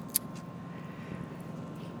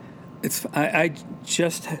 I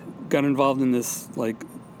just got involved in this like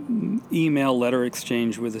email letter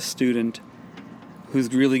exchange with a student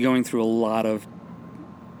who's really going through a lot of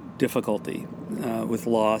difficulty with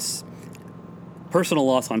loss, personal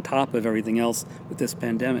loss on top of everything else with this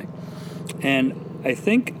pandemic. And I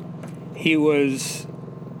think he was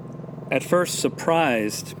at first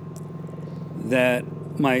surprised that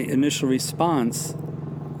my initial response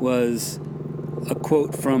was a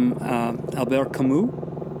quote from Albert Camus,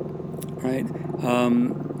 right?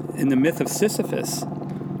 In The Myth of Sisyphus.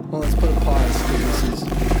 Well, let's put a pause, because this is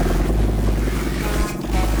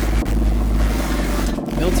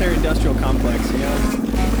military-industrial complex, you know?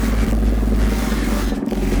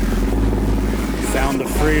 Sound of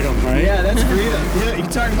freedom, right? Yeah, that's freedom. Yeah, you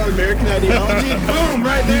talking about American ideology? Boom,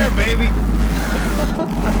 right there, baby.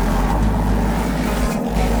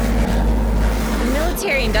 The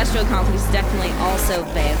military-industrial complex is definitely also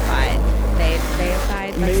veified.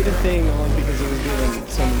 Made a thing only because it was given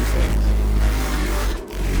so many things.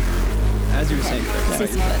 As you were saying,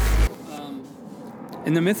 Sisyphus.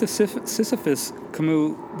 In The Myth of Sisyphus,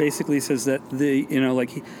 Camus basically says that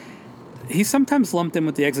he sometimes lumped in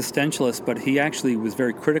with the existentialists, but he actually was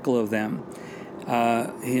very critical of them.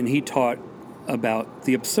 And he taught about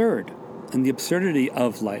the absurd and the absurdity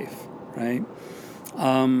of life, right?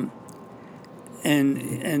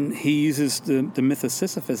 And he uses the myth of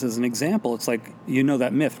Sisyphus as an example. It's like, you know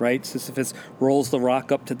that myth, right? Sisyphus rolls the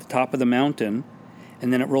rock up to the top of the mountain,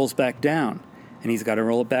 and then it rolls back down. And he's got to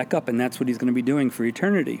roll it back up, and that's what he's going to be doing for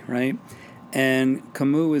eternity, right? And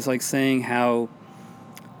Camus is like saying how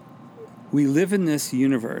we live in this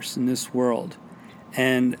universe, in this world,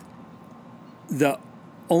 and the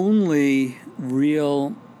only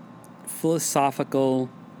real philosophical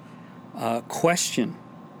question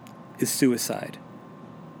is suicide,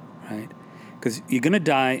 right? Because you're going to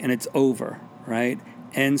die and it's over, right?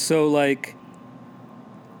 And so, like,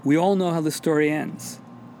 we all know how the story ends.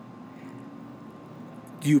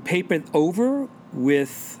 Do you paper it over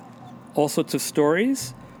with all sorts of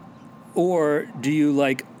stories? Or do you,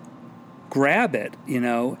 like, grab it, you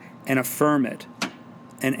know, and affirm it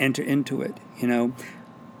and enter into it, you know,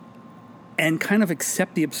 and kind of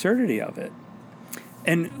accept the absurdity of it?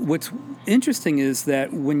 And what's interesting is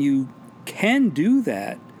that when you can do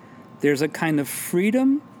that, there's a kind of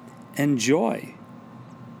freedom and joy,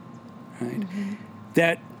 right? Mm-hmm.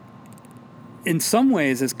 That in some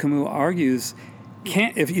ways, as Camus argues,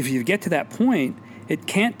 can't, if you get to that point, it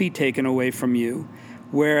can't be taken away from you.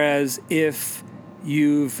 Whereas if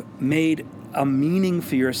you've made a meaning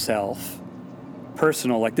for yourself,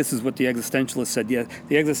 personal, like this is what the existentialist said. Yeah,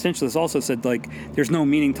 the existentialist also said, like, there's no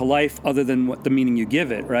meaning to life other than what the meaning you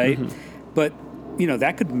give it, right? Mm-hmm. But, you know,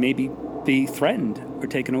 that could maybe be threatened or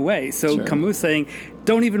taken away. So sure. Camus saying,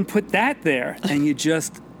 don't even put that there, and you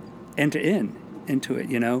just enter into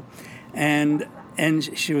it, you know? And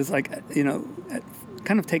she was like, you know,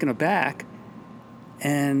 kind of taken aback,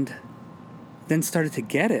 and then started to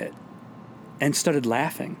get it and started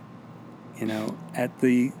laughing, you know, at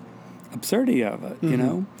the absurdity of it, you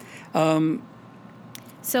know?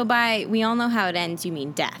 So by we all know how it ends, you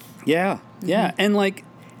mean death. Yeah, yeah. Mm-hmm. And like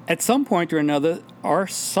at some point or another, our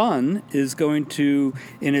sun is going to,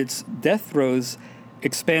 in its death throes,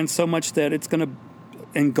 expand so much that it's going to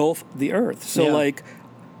engulf the earth. So like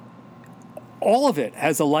all of it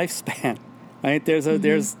has a lifespan, right? There's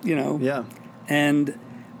you know, and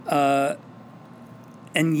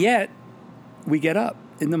yet we get up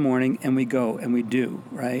in the morning and we go and we do,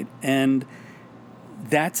 right? And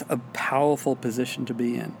that's a powerful position to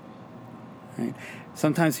be in, right?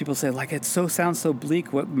 Sometimes people say, like, it sounds so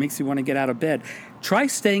bleak. What makes you want to get out of bed? Try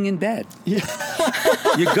staying in bed. Yeah.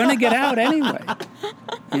 You're going to get out anyway.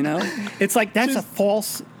 You know? It's like that's a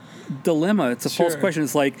false dilemma. It's a false question.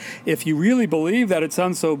 It's like, if you really believe that it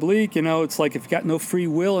sounds so bleak, you know, it's like if you've got no free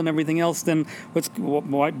will and everything else, then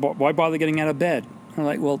why bother getting out of bed? I'm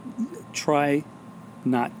like, well, try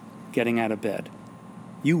not getting out of bed.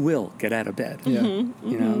 You will get out of bed. Yeah. You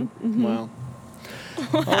know? Mm-hmm. Wow.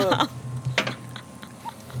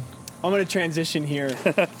 I'm going to transition here.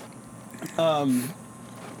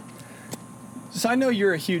 So I know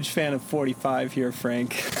you're a huge fan of 45 here,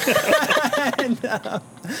 Frank. And,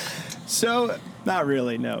 so, not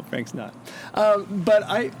really. No, Frank's not. But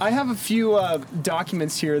I have a few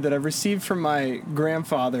documents here that I've received from my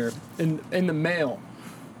grandfather in the mail.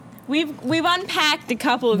 We've unpacked a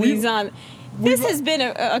couple of these This has been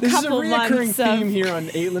a couple This is a reoccurring months theme of... here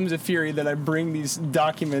on 8 Limbs of Fury that I bring these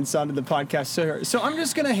documents onto the podcast. So I'm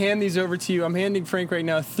just going to hand these over to you. I'm handing Frank right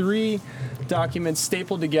now 3 documents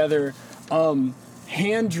stapled together,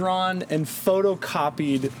 hand-drawn and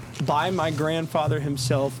photocopied by my grandfather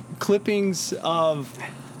himself, clippings of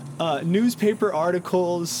newspaper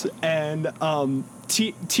articles and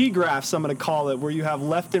T-graphs, I'm going to call it, where you have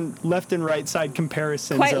left and right side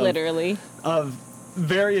comparisons. Quite literally. Of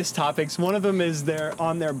various topics. One of them is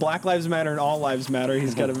on there, Black Lives Matter and All Lives Matter.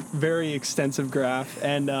 He's got a very extensive graph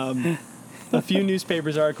and a few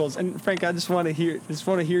newspapers articles. And Frank, I just want to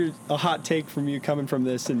hear a hot take from you coming from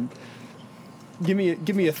this, and give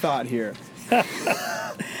me a thought here.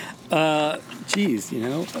 Geez,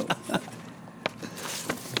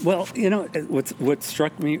 Well, what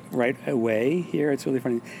struck me right away here, it's really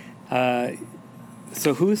funny.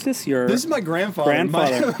 So who is this? This is my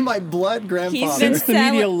grandfather. My blood grandfather. Since the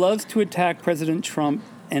media loves to attack President Trump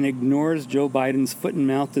and ignores Joe Biden's foot and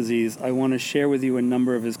mouth disease, I want to share with you a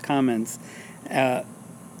number of his comments.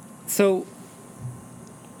 So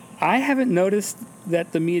I haven't noticed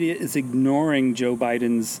that the media is ignoring Joe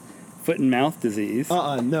Biden's foot and mouth disease.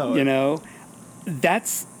 No.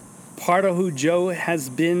 That's part of who Joe has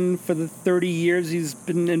been for the 30 years he's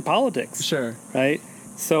been in politics. Sure. Right?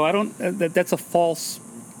 So I don't. That's a false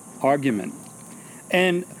argument,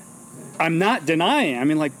 and I'm not denying. I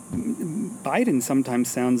mean, like Biden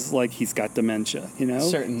sometimes sounds like he's got dementia.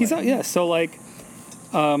 Certainly. He's not. Yeah. So like,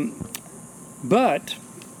 but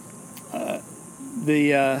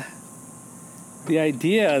the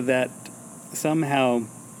idea that somehow,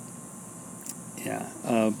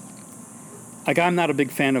 like I'm not a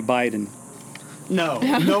big fan of Biden.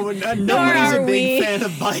 Nobody's a big fan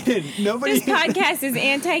of Biden. This podcast is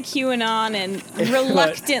anti-QAnon and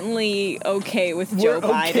reluctantly okay with Joe Biden.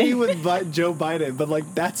 We're okay with Joe Biden, but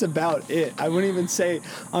like that's about it. I wouldn't even say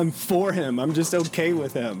I'm for him. I'm just okay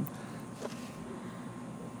with him.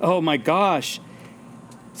 Oh my gosh.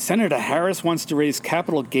 Senator Harris wants to raise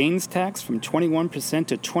capital gains tax from 21%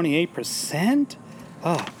 to 28%?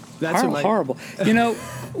 Oh, that's horrible.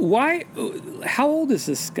 Why? How old is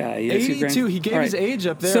this guy? 82. He gave his age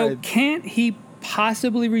up there. So can't he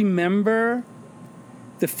possibly remember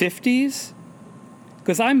the 50s?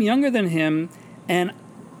 Because I'm younger than him, and,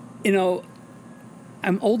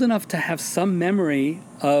 I'm old enough to have some memory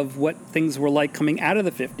of what things were like coming out of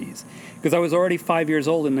the 50s. Because I was already 5 years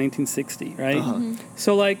old in 1960, right? Uh-huh. Mm-hmm.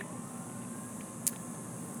 So, like,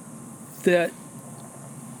 the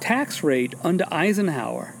tax rate under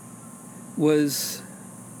Eisenhower was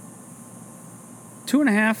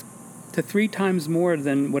 2.5 to 3 times more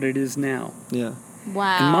than what it is now. Yeah.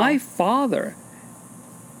 Wow. And my father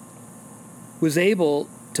was able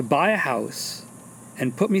to buy a house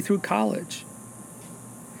and put me through college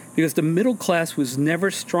because the middle class was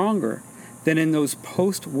never stronger than in those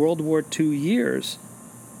post-World War II years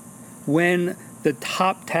when the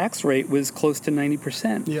top tax rate was close to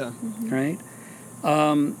 90%. Yeah. Mm-hmm. Right?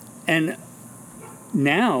 And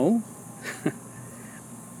now,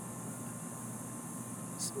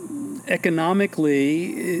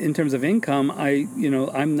 economically, in terms of income,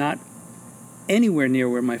 I'm not anywhere near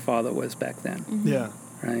where my father was back then. Mm-hmm. Yeah.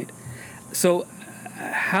 Right? So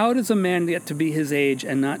how does a man get to be his age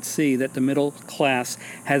and not see that the middle class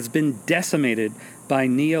has been decimated by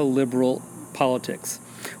neoliberal politics?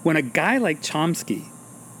 When a guy like Chomsky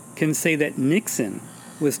can say that Nixon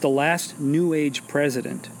was the last New Age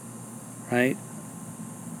president, right?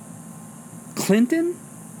 Clinton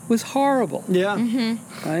was horrible. Yeah.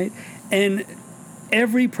 Mm-hmm. Right? And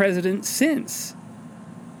every president since,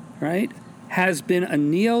 right, has been a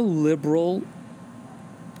neoliberal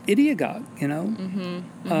ideologue,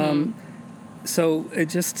 Mm-hmm. Mm-hmm. So it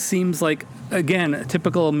just seems like, again, a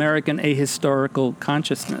typical American ahistorical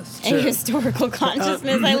consciousness. Ahistorical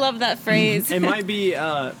consciousness. I love that phrase. It might be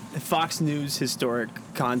Fox News historic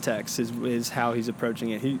context is how he's approaching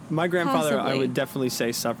it. My grandfather, Possibly. I would definitely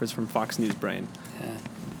say, suffers from Fox News brain. Yeah.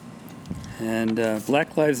 And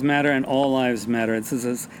Black Lives Matter and All Lives Matter. This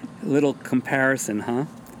is a little comparison, huh?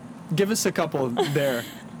 Give us a couple there.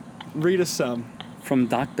 Read us some. From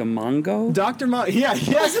Dr. Mongo? Dr. Mongo, yeah,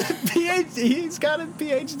 he has a PhD. He's got a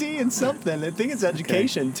PhD in something. I think it's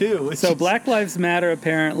education, too. So Black Lives Matter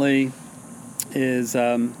apparently is,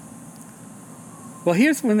 well,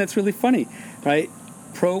 here's one that's really funny, right?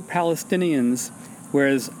 Pro-Palestinians,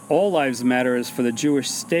 whereas All Lives Matter is for the Jewish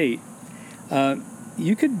state.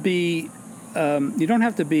 You could be, you don't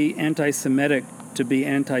have to be anti-Semitic to be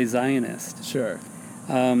anti-Zionist. Sure.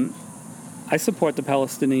 I support the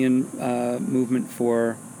Palestinian movement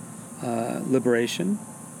for liberation.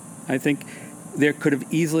 I think there could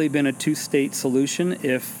have easily been a two-state solution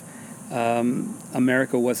if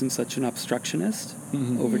America wasn't such an obstructionist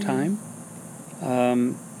over time.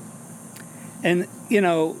 And,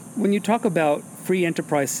 when you talk about free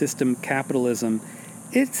enterprise system capitalism,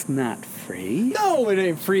 it's not free. No, it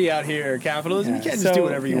ain't free out here, capitalism. You can't just do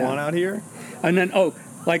whatever you want out here. And then,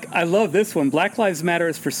 I love this one. Black Lives Matter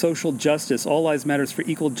is for social justice. All lives matter is for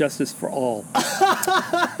equal justice for all.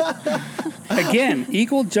 Again,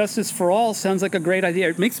 equal justice for all sounds like a great idea.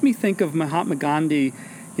 It makes me think of Mahatma Gandhi,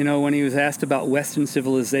 when he was asked about Western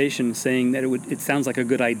civilization, saying that it sounds like a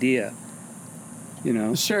good idea.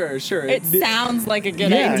 Sure. It sounds like a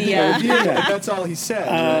good idea. That's all he said.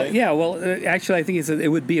 Right? Yeah, well, actually, I think he said it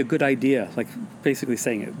would be a good idea. Like, basically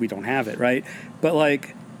saying we don't have it, right? But,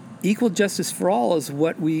 equal justice for all is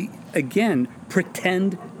what we, again,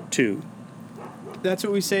 pretend to. That's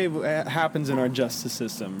what we say happens in our justice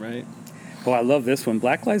system, right? Oh, I love this one.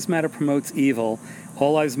 Black Lives Matter promotes evil.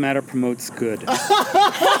 All Lives Matter promotes good.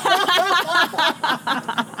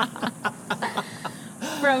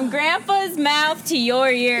 From Grandpa's mouth to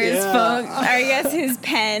your ears, folks. Or I guess his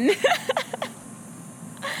pen.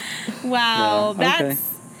 Wow,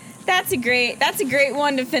 that's a great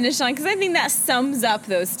one to finish on, because I think that sums up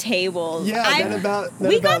those tables. Yeah,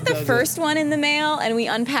 we got the first one in the mail, and we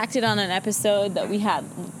unpacked it on an episode that we had,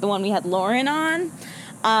 the one we had Lauren on.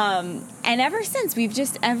 And ever since, we've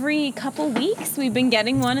just every couple weeks we've been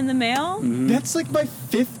getting one in the mail. Mm-hmm. That's like my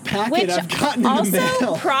 5th packet I've gotten in the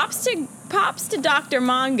mail. Also, props to Dr.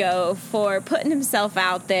 Mongo for putting himself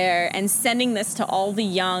out there and sending this to all the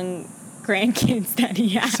young grandkids that he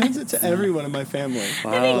has. He sends it to everyone in my family.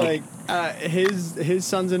 Wow. Like his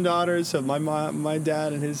sons and daughters, so my mom, my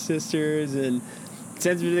dad, and his sisters, and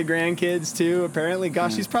sends me to the grandkids too. Apparently,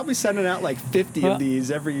 gosh, he's probably sending out like 50 of these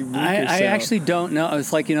every week or so. I actually don't know.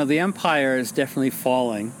 It's like, the empire is definitely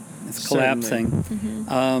falling. It's collapsing.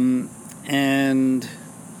 Mm-hmm. And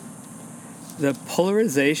the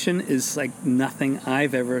polarization is like nothing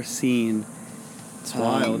I've ever seen. It's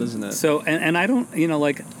wild, isn't it? So, and I don't,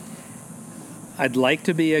 I'd like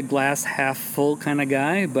to be a glass half full kind of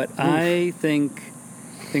guy, but I think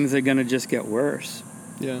things are going to just get worse.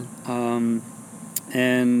 Yeah.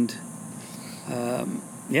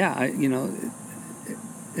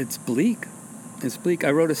 It's bleak. It's bleak.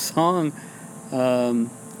 I wrote a song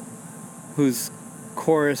whose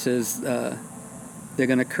chorus is they're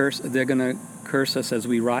gonna curse us as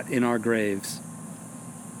we rot in our graves,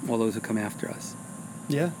 all those who come after us.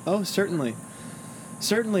 Yeah. Oh, certainly.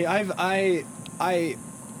 I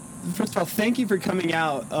first of all, thank you for coming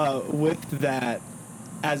out with that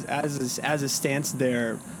as a stance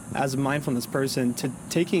there, as a mindfulness person, to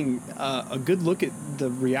taking a good look at the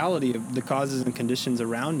reality of the causes and conditions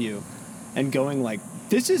around you and going like,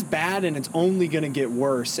 this is bad and it's only going to get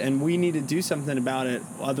worse and we need to do something about it,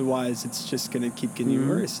 otherwise it's just going to keep getting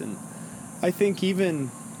worse. And I think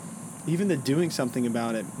even the doing something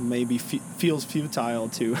about it maybe feels futile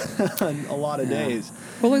to a lot of days.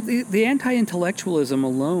 Well, the anti-intellectualism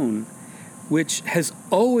alone, which has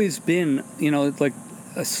always been, like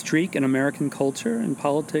a streak in American culture and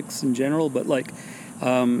politics in general, but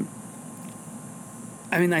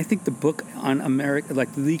I think the book on America,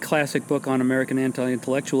 like the classic book on American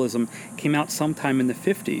anti-intellectualism, came out sometime in the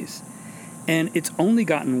 50s, and it's only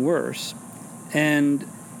gotten worse. And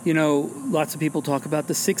lots of people talk about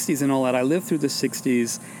the 60s and all that. I lived through the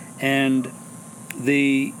 60s, and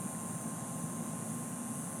the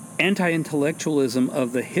anti-intellectualism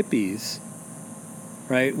of the hippies,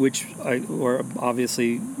 right, which were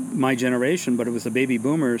obviously my generation, but it was the baby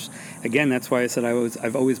boomers. Again, that's why I said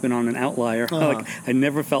I've always been on an outlier. Like, I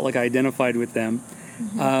never felt like I identified with them.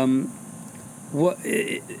 What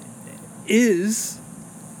is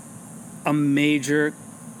a major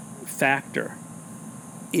factor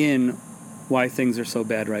in why things are so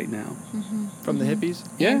bad right now. From the hippies?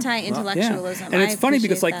 Yeah. Anti-intellectualism. And it's funny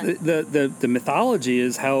because that. the mythology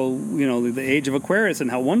is how, the age of Aquarius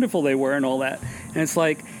and how wonderful they were and all that. And it's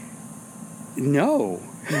like, no.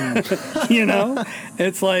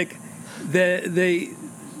 It's like they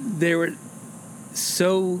were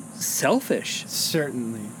so selfish.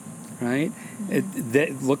 Certainly. Right?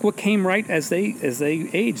 Look what came right as they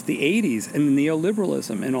aged, the 80s and the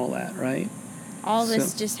neoliberalism and all that, right? All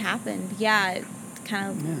this just happened. Yeah, it kind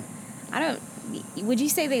of... Yeah. Would you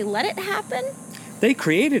say they let it happen? They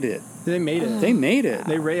created it. They made it. They made it.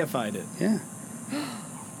 They reified it. Yeah.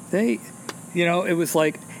 It was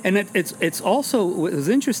like... And it's also... What was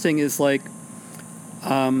interesting is like...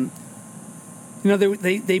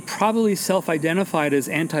 they probably self-identified as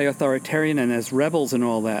anti-authoritarian and as rebels and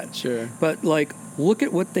all that. Sure. But, look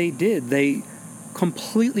at what they did. They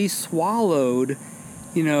completely swallowed,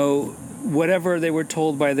 whatever they were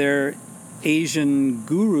told by their Asian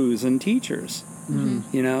gurus and teachers.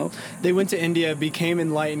 They went to India, became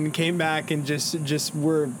enlightened, came back, and just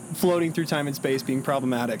were floating through time and space, being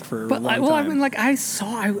problematic for a long time. I mean, like I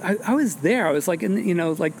was there. I was like,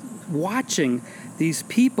 like watching these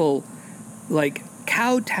people, like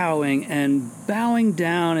kowtowing and bowing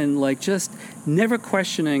down, and like just never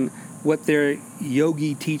questioning what their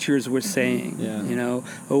yogi teachers were saying. Yeah.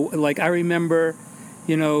 Like I remember,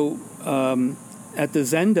 at the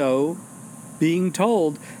Zendo, being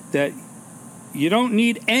told that you don't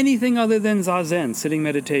need anything other than zazen, sitting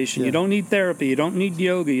meditation. Yeah. You don't need therapy. You don't need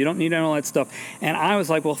yoga. You don't need all that stuff. And I was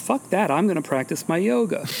like, well, fuck that. I'm going to practice my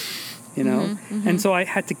yoga, And so I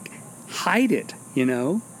had to hide it,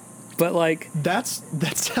 But like that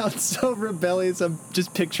sounds so rebellious. I'm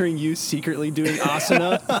just picturing you secretly doing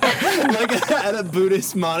asana, like at a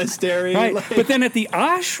Buddhist monastery. Right. Like. But then at the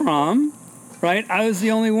ashram, right, I was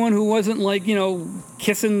the only one who wasn't like,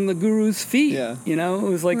 kissing the guru's feet. Yeah. It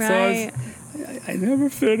was like, Right. so I never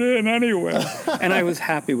fit in anywhere. And I was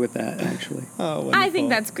happy with that, actually. Oh, wonderful. I think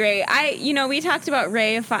that's great. We talked about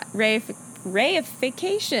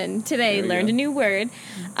reification today. Learned a new word.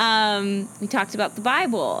 We talked about the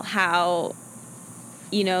Bible, how,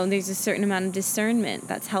 there's a certain amount of discernment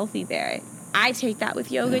that's healthy there. I take that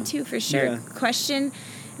with yoga too, for sure. Yeah.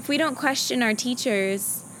 If we don't question our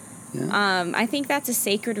teachers, I think that's a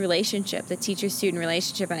sacred relationship, the teacher-student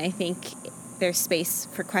relationship, and I think there's space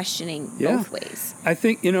for questioning both ways. I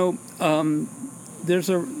think, there's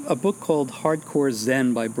a book called Hardcore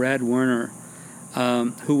Zen by Brad Werner,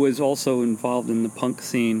 who was also involved in the punk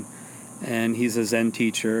scene, and he's a Zen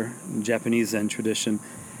teacher, Japanese Zen tradition.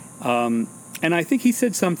 And I think he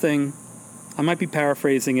said something, I might be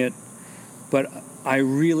paraphrasing it, but I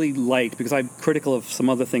really liked, because I'm critical of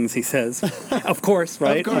some other things he says, of course,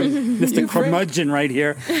 right? Of course. I'm Mr. Curmudgeon right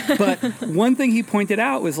here. But one thing he pointed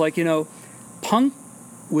out was like, punk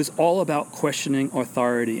was all about questioning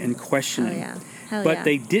authority and questioning. But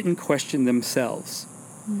they didn't question themselves.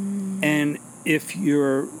 And if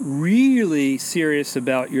you're really serious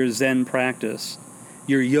about your Zen practice,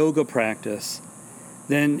 your yoga practice,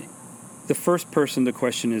 then the first person to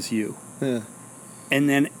question is you. Yeah. And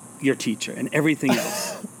then your teacher and everything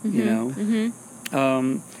else,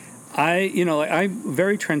 I'm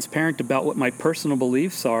very transparent about what my personal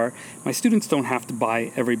beliefs are. My students don't have to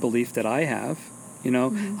buy every belief that I have.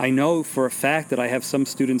 I know for a fact that I have some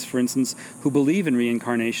students, for instance, who believe in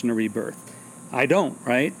reincarnation or rebirth. I don't,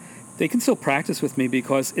 right? They can still practice with me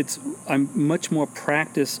because I'm much more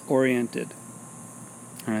practice-oriented,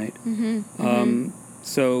 right?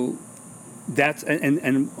 So that's,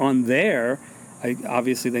 and on there,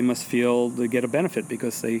 obviously they must feel they get a benefit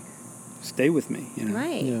because they stay with me,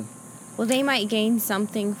 Right. Yeah. Well, they might gain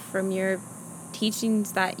something from your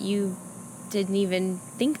teachings that you didn't even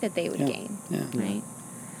think that they would gain. Yeah. Right.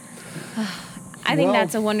 I think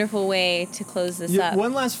that's a wonderful way to close this up.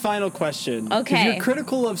 One last final question. 'Cause Okay. you're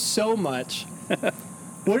critical of so much.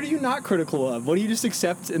 What are you not critical of? What do you just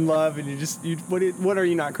accept and love, and what are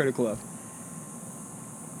you not critical of?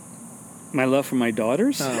 My love for my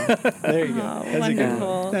daughters. Oh, there you go. Oh, That's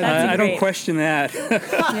wonderful. a good. That's I don't great. question that.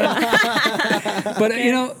 But,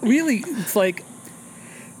 really, it's like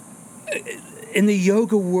in the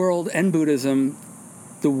yoga world and Buddhism,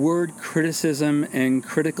 the word criticism and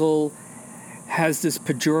critical has this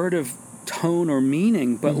pejorative tone or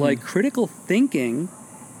meaning, but like critical thinking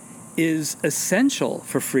is essential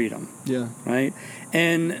for freedom. Yeah. Right?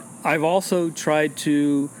 And I've also tried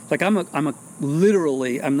to, like, I'm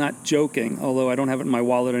not joking, although I don't have it in my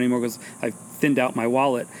wallet anymore because I've thinned out my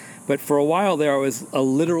wallet. But for a while there, I was a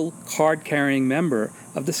literal card-carrying member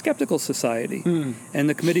of the Skeptical Society and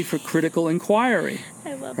the Committee for Critical Inquiry.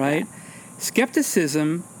 I love right?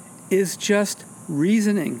 Skepticism is just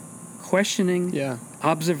reasoning, questioning,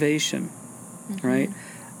 observation, right?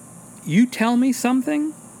 You tell me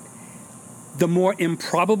something, the more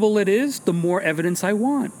improbable it is, the more evidence I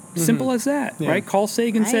want. Simple as that, right? Carl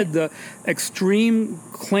Sagan said the extreme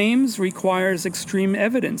claims requires extreme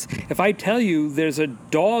evidence. If I tell you there's a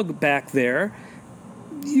dog back there,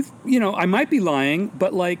 I might be lying,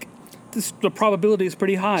 but like the probability is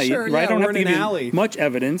pretty high, Sure, right? I don't have to we're in give an you alley. much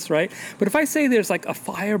evidence, right? But if I say there's like a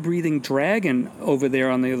fire-breathing dragon over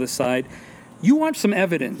there on the other side, you want some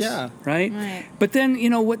evidence, right? But then,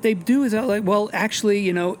 what they do is like, well, actually,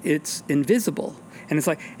 it's invisible. And it's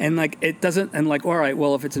like, it doesn't, and like, all right,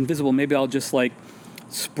 well, if it's invisible, maybe I'll just like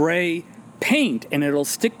spray paint and it'll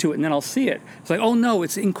stick to it and then I'll see it. It's like, oh no,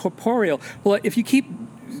 it's incorporeal. Well, if you keep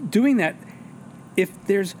doing that, if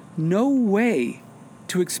there's no way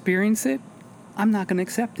to experience it, I'm not going to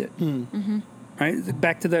accept it. Right?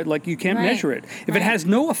 Back to that, like, you can't Right. measure it. If it has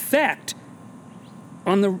no effect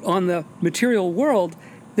on the material world,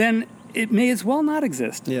 then it may as well not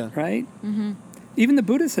exist. Yeah. Right? Even the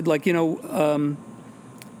Buddha said, like,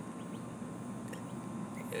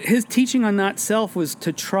 his teaching on not self was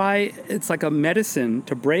to try, it's like a medicine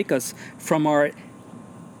to break us from our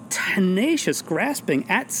tenacious grasping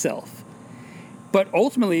at self. But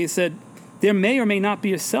ultimately, he said, there may or may not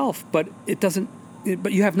be a self, but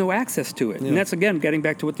but you have no access to it. Yeah. And that's, again, getting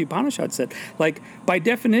back to what the Upanishad said. Like, by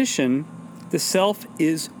definition, the self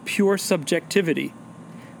is pure subjectivity.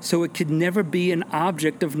 So it could never be an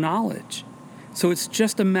object of knowledge. So it's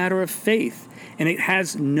just a matter of faith. And it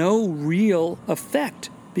has no real effect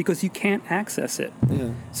because you can't access it.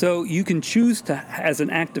 Yeah. So you can choose to, as an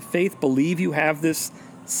act of faith, believe you have this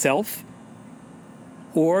self,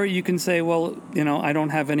 or you can say, well, I don't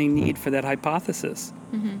have any need for that hypothesis.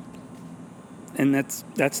 And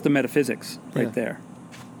that's the metaphysics right there.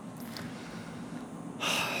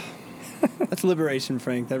 That's liberation,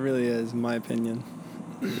 Frank. That really is, in my opinion.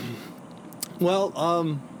 Well,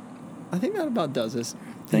 I think that about does this.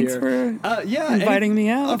 Thanks here. for yeah, inviting me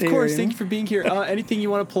out. Of here, course, thank you for being here. Anything you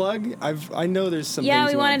want to plug? I know there's some. Yeah, things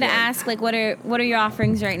we you wanted to plug. ask, like, what are your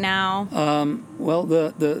offerings right now? Well,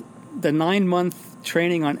 the 9-month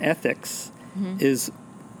training on ethics is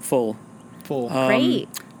full. Full. Great.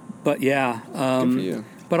 But yeah, Good for you.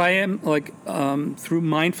 But I am through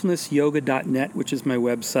McMindfulnessYoga.net, which is my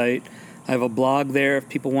website. I have a blog there if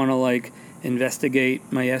people want to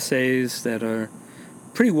investigate my essays that are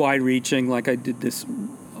pretty wide-reaching. Like I did this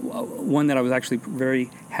one that I was actually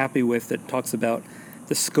very happy with that talks about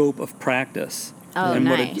the scope of practice. Oh, and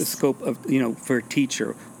nice. the scope of, for a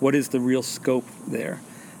teacher, what is the real scope there,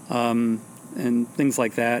 and things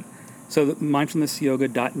like that. So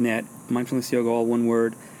MindfulnessYoga.net, mindfulness yoga, all one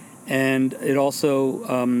word. And it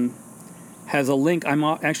also has a link. I'm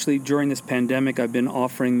actually, during this pandemic, I've been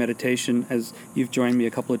offering meditation, as you've joined me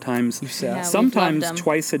a couple of times. Yeah, we've Sometimes loved 'em.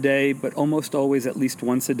 twice a day, but almost always at least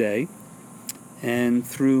once a day. And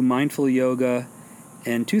through Mindful Yoga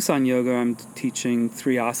and Tucson Yoga, I'm teaching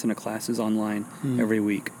 3 asana classes online every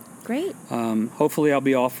week. Great. Hopefully I'll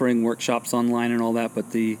be offering workshops online and all that,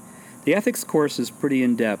 but the ethics course is pretty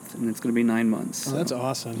in-depth, and it's going to be 9 months. Oh, that's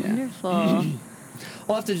awesome. Yeah. Wonderful.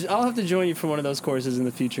 I'll have to join you for one of those courses in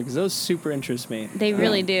the future because those super interest me. They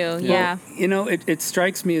really do. Yeah. It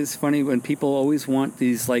strikes me as funny when people always want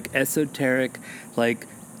these esoteric,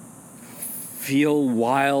 feel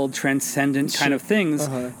wild, transcendent kind of things,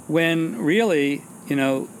 when really,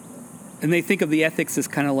 and they think of the ethics as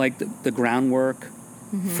kind of like the groundwork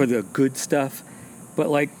for the good stuff,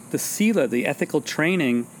 but the sila, the ethical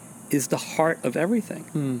training, is the heart of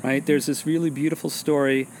everything, right? There's this really beautiful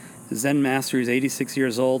story. The Zen master is 86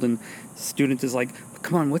 years old, and the student is like,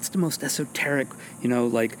 come on, what's the most esoteric,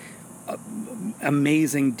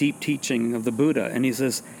 amazing, deep teaching of the Buddha? And he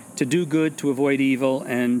says, to do good, to avoid evil,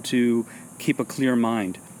 and to keep a clear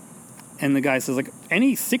mind. And the guy says,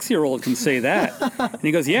 any 6-year-old can say that. And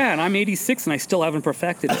he goes, yeah, and I'm 86, and I still haven't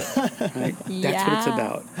perfected it. Right? That's what it's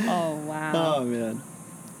about. Oh, wow. Oh, man.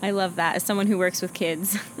 I love that. As someone who works with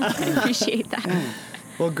kids, I appreciate that.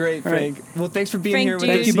 Well, great, Frank. Right. Well, thanks for being Frank here with Jude.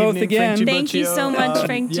 us Thank you both evening. again. Frank Thank you Boccio. so much,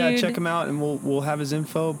 Frank Yeah, Jude. check him out, and we'll have his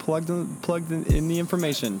info plugged in the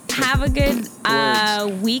information. Have a good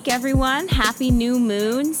week, everyone. Happy new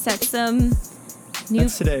moon. Set some new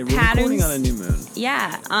That's today. We're patterns. recording on a new moon.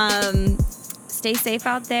 Yeah. Stay safe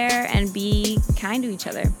out there and be kind to each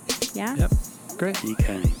other. Yeah. Yep. Great. Be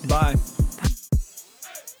kind. Bye.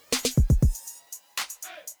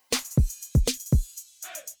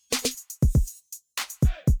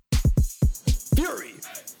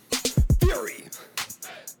 Fury!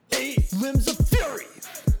 8 limbs of fury!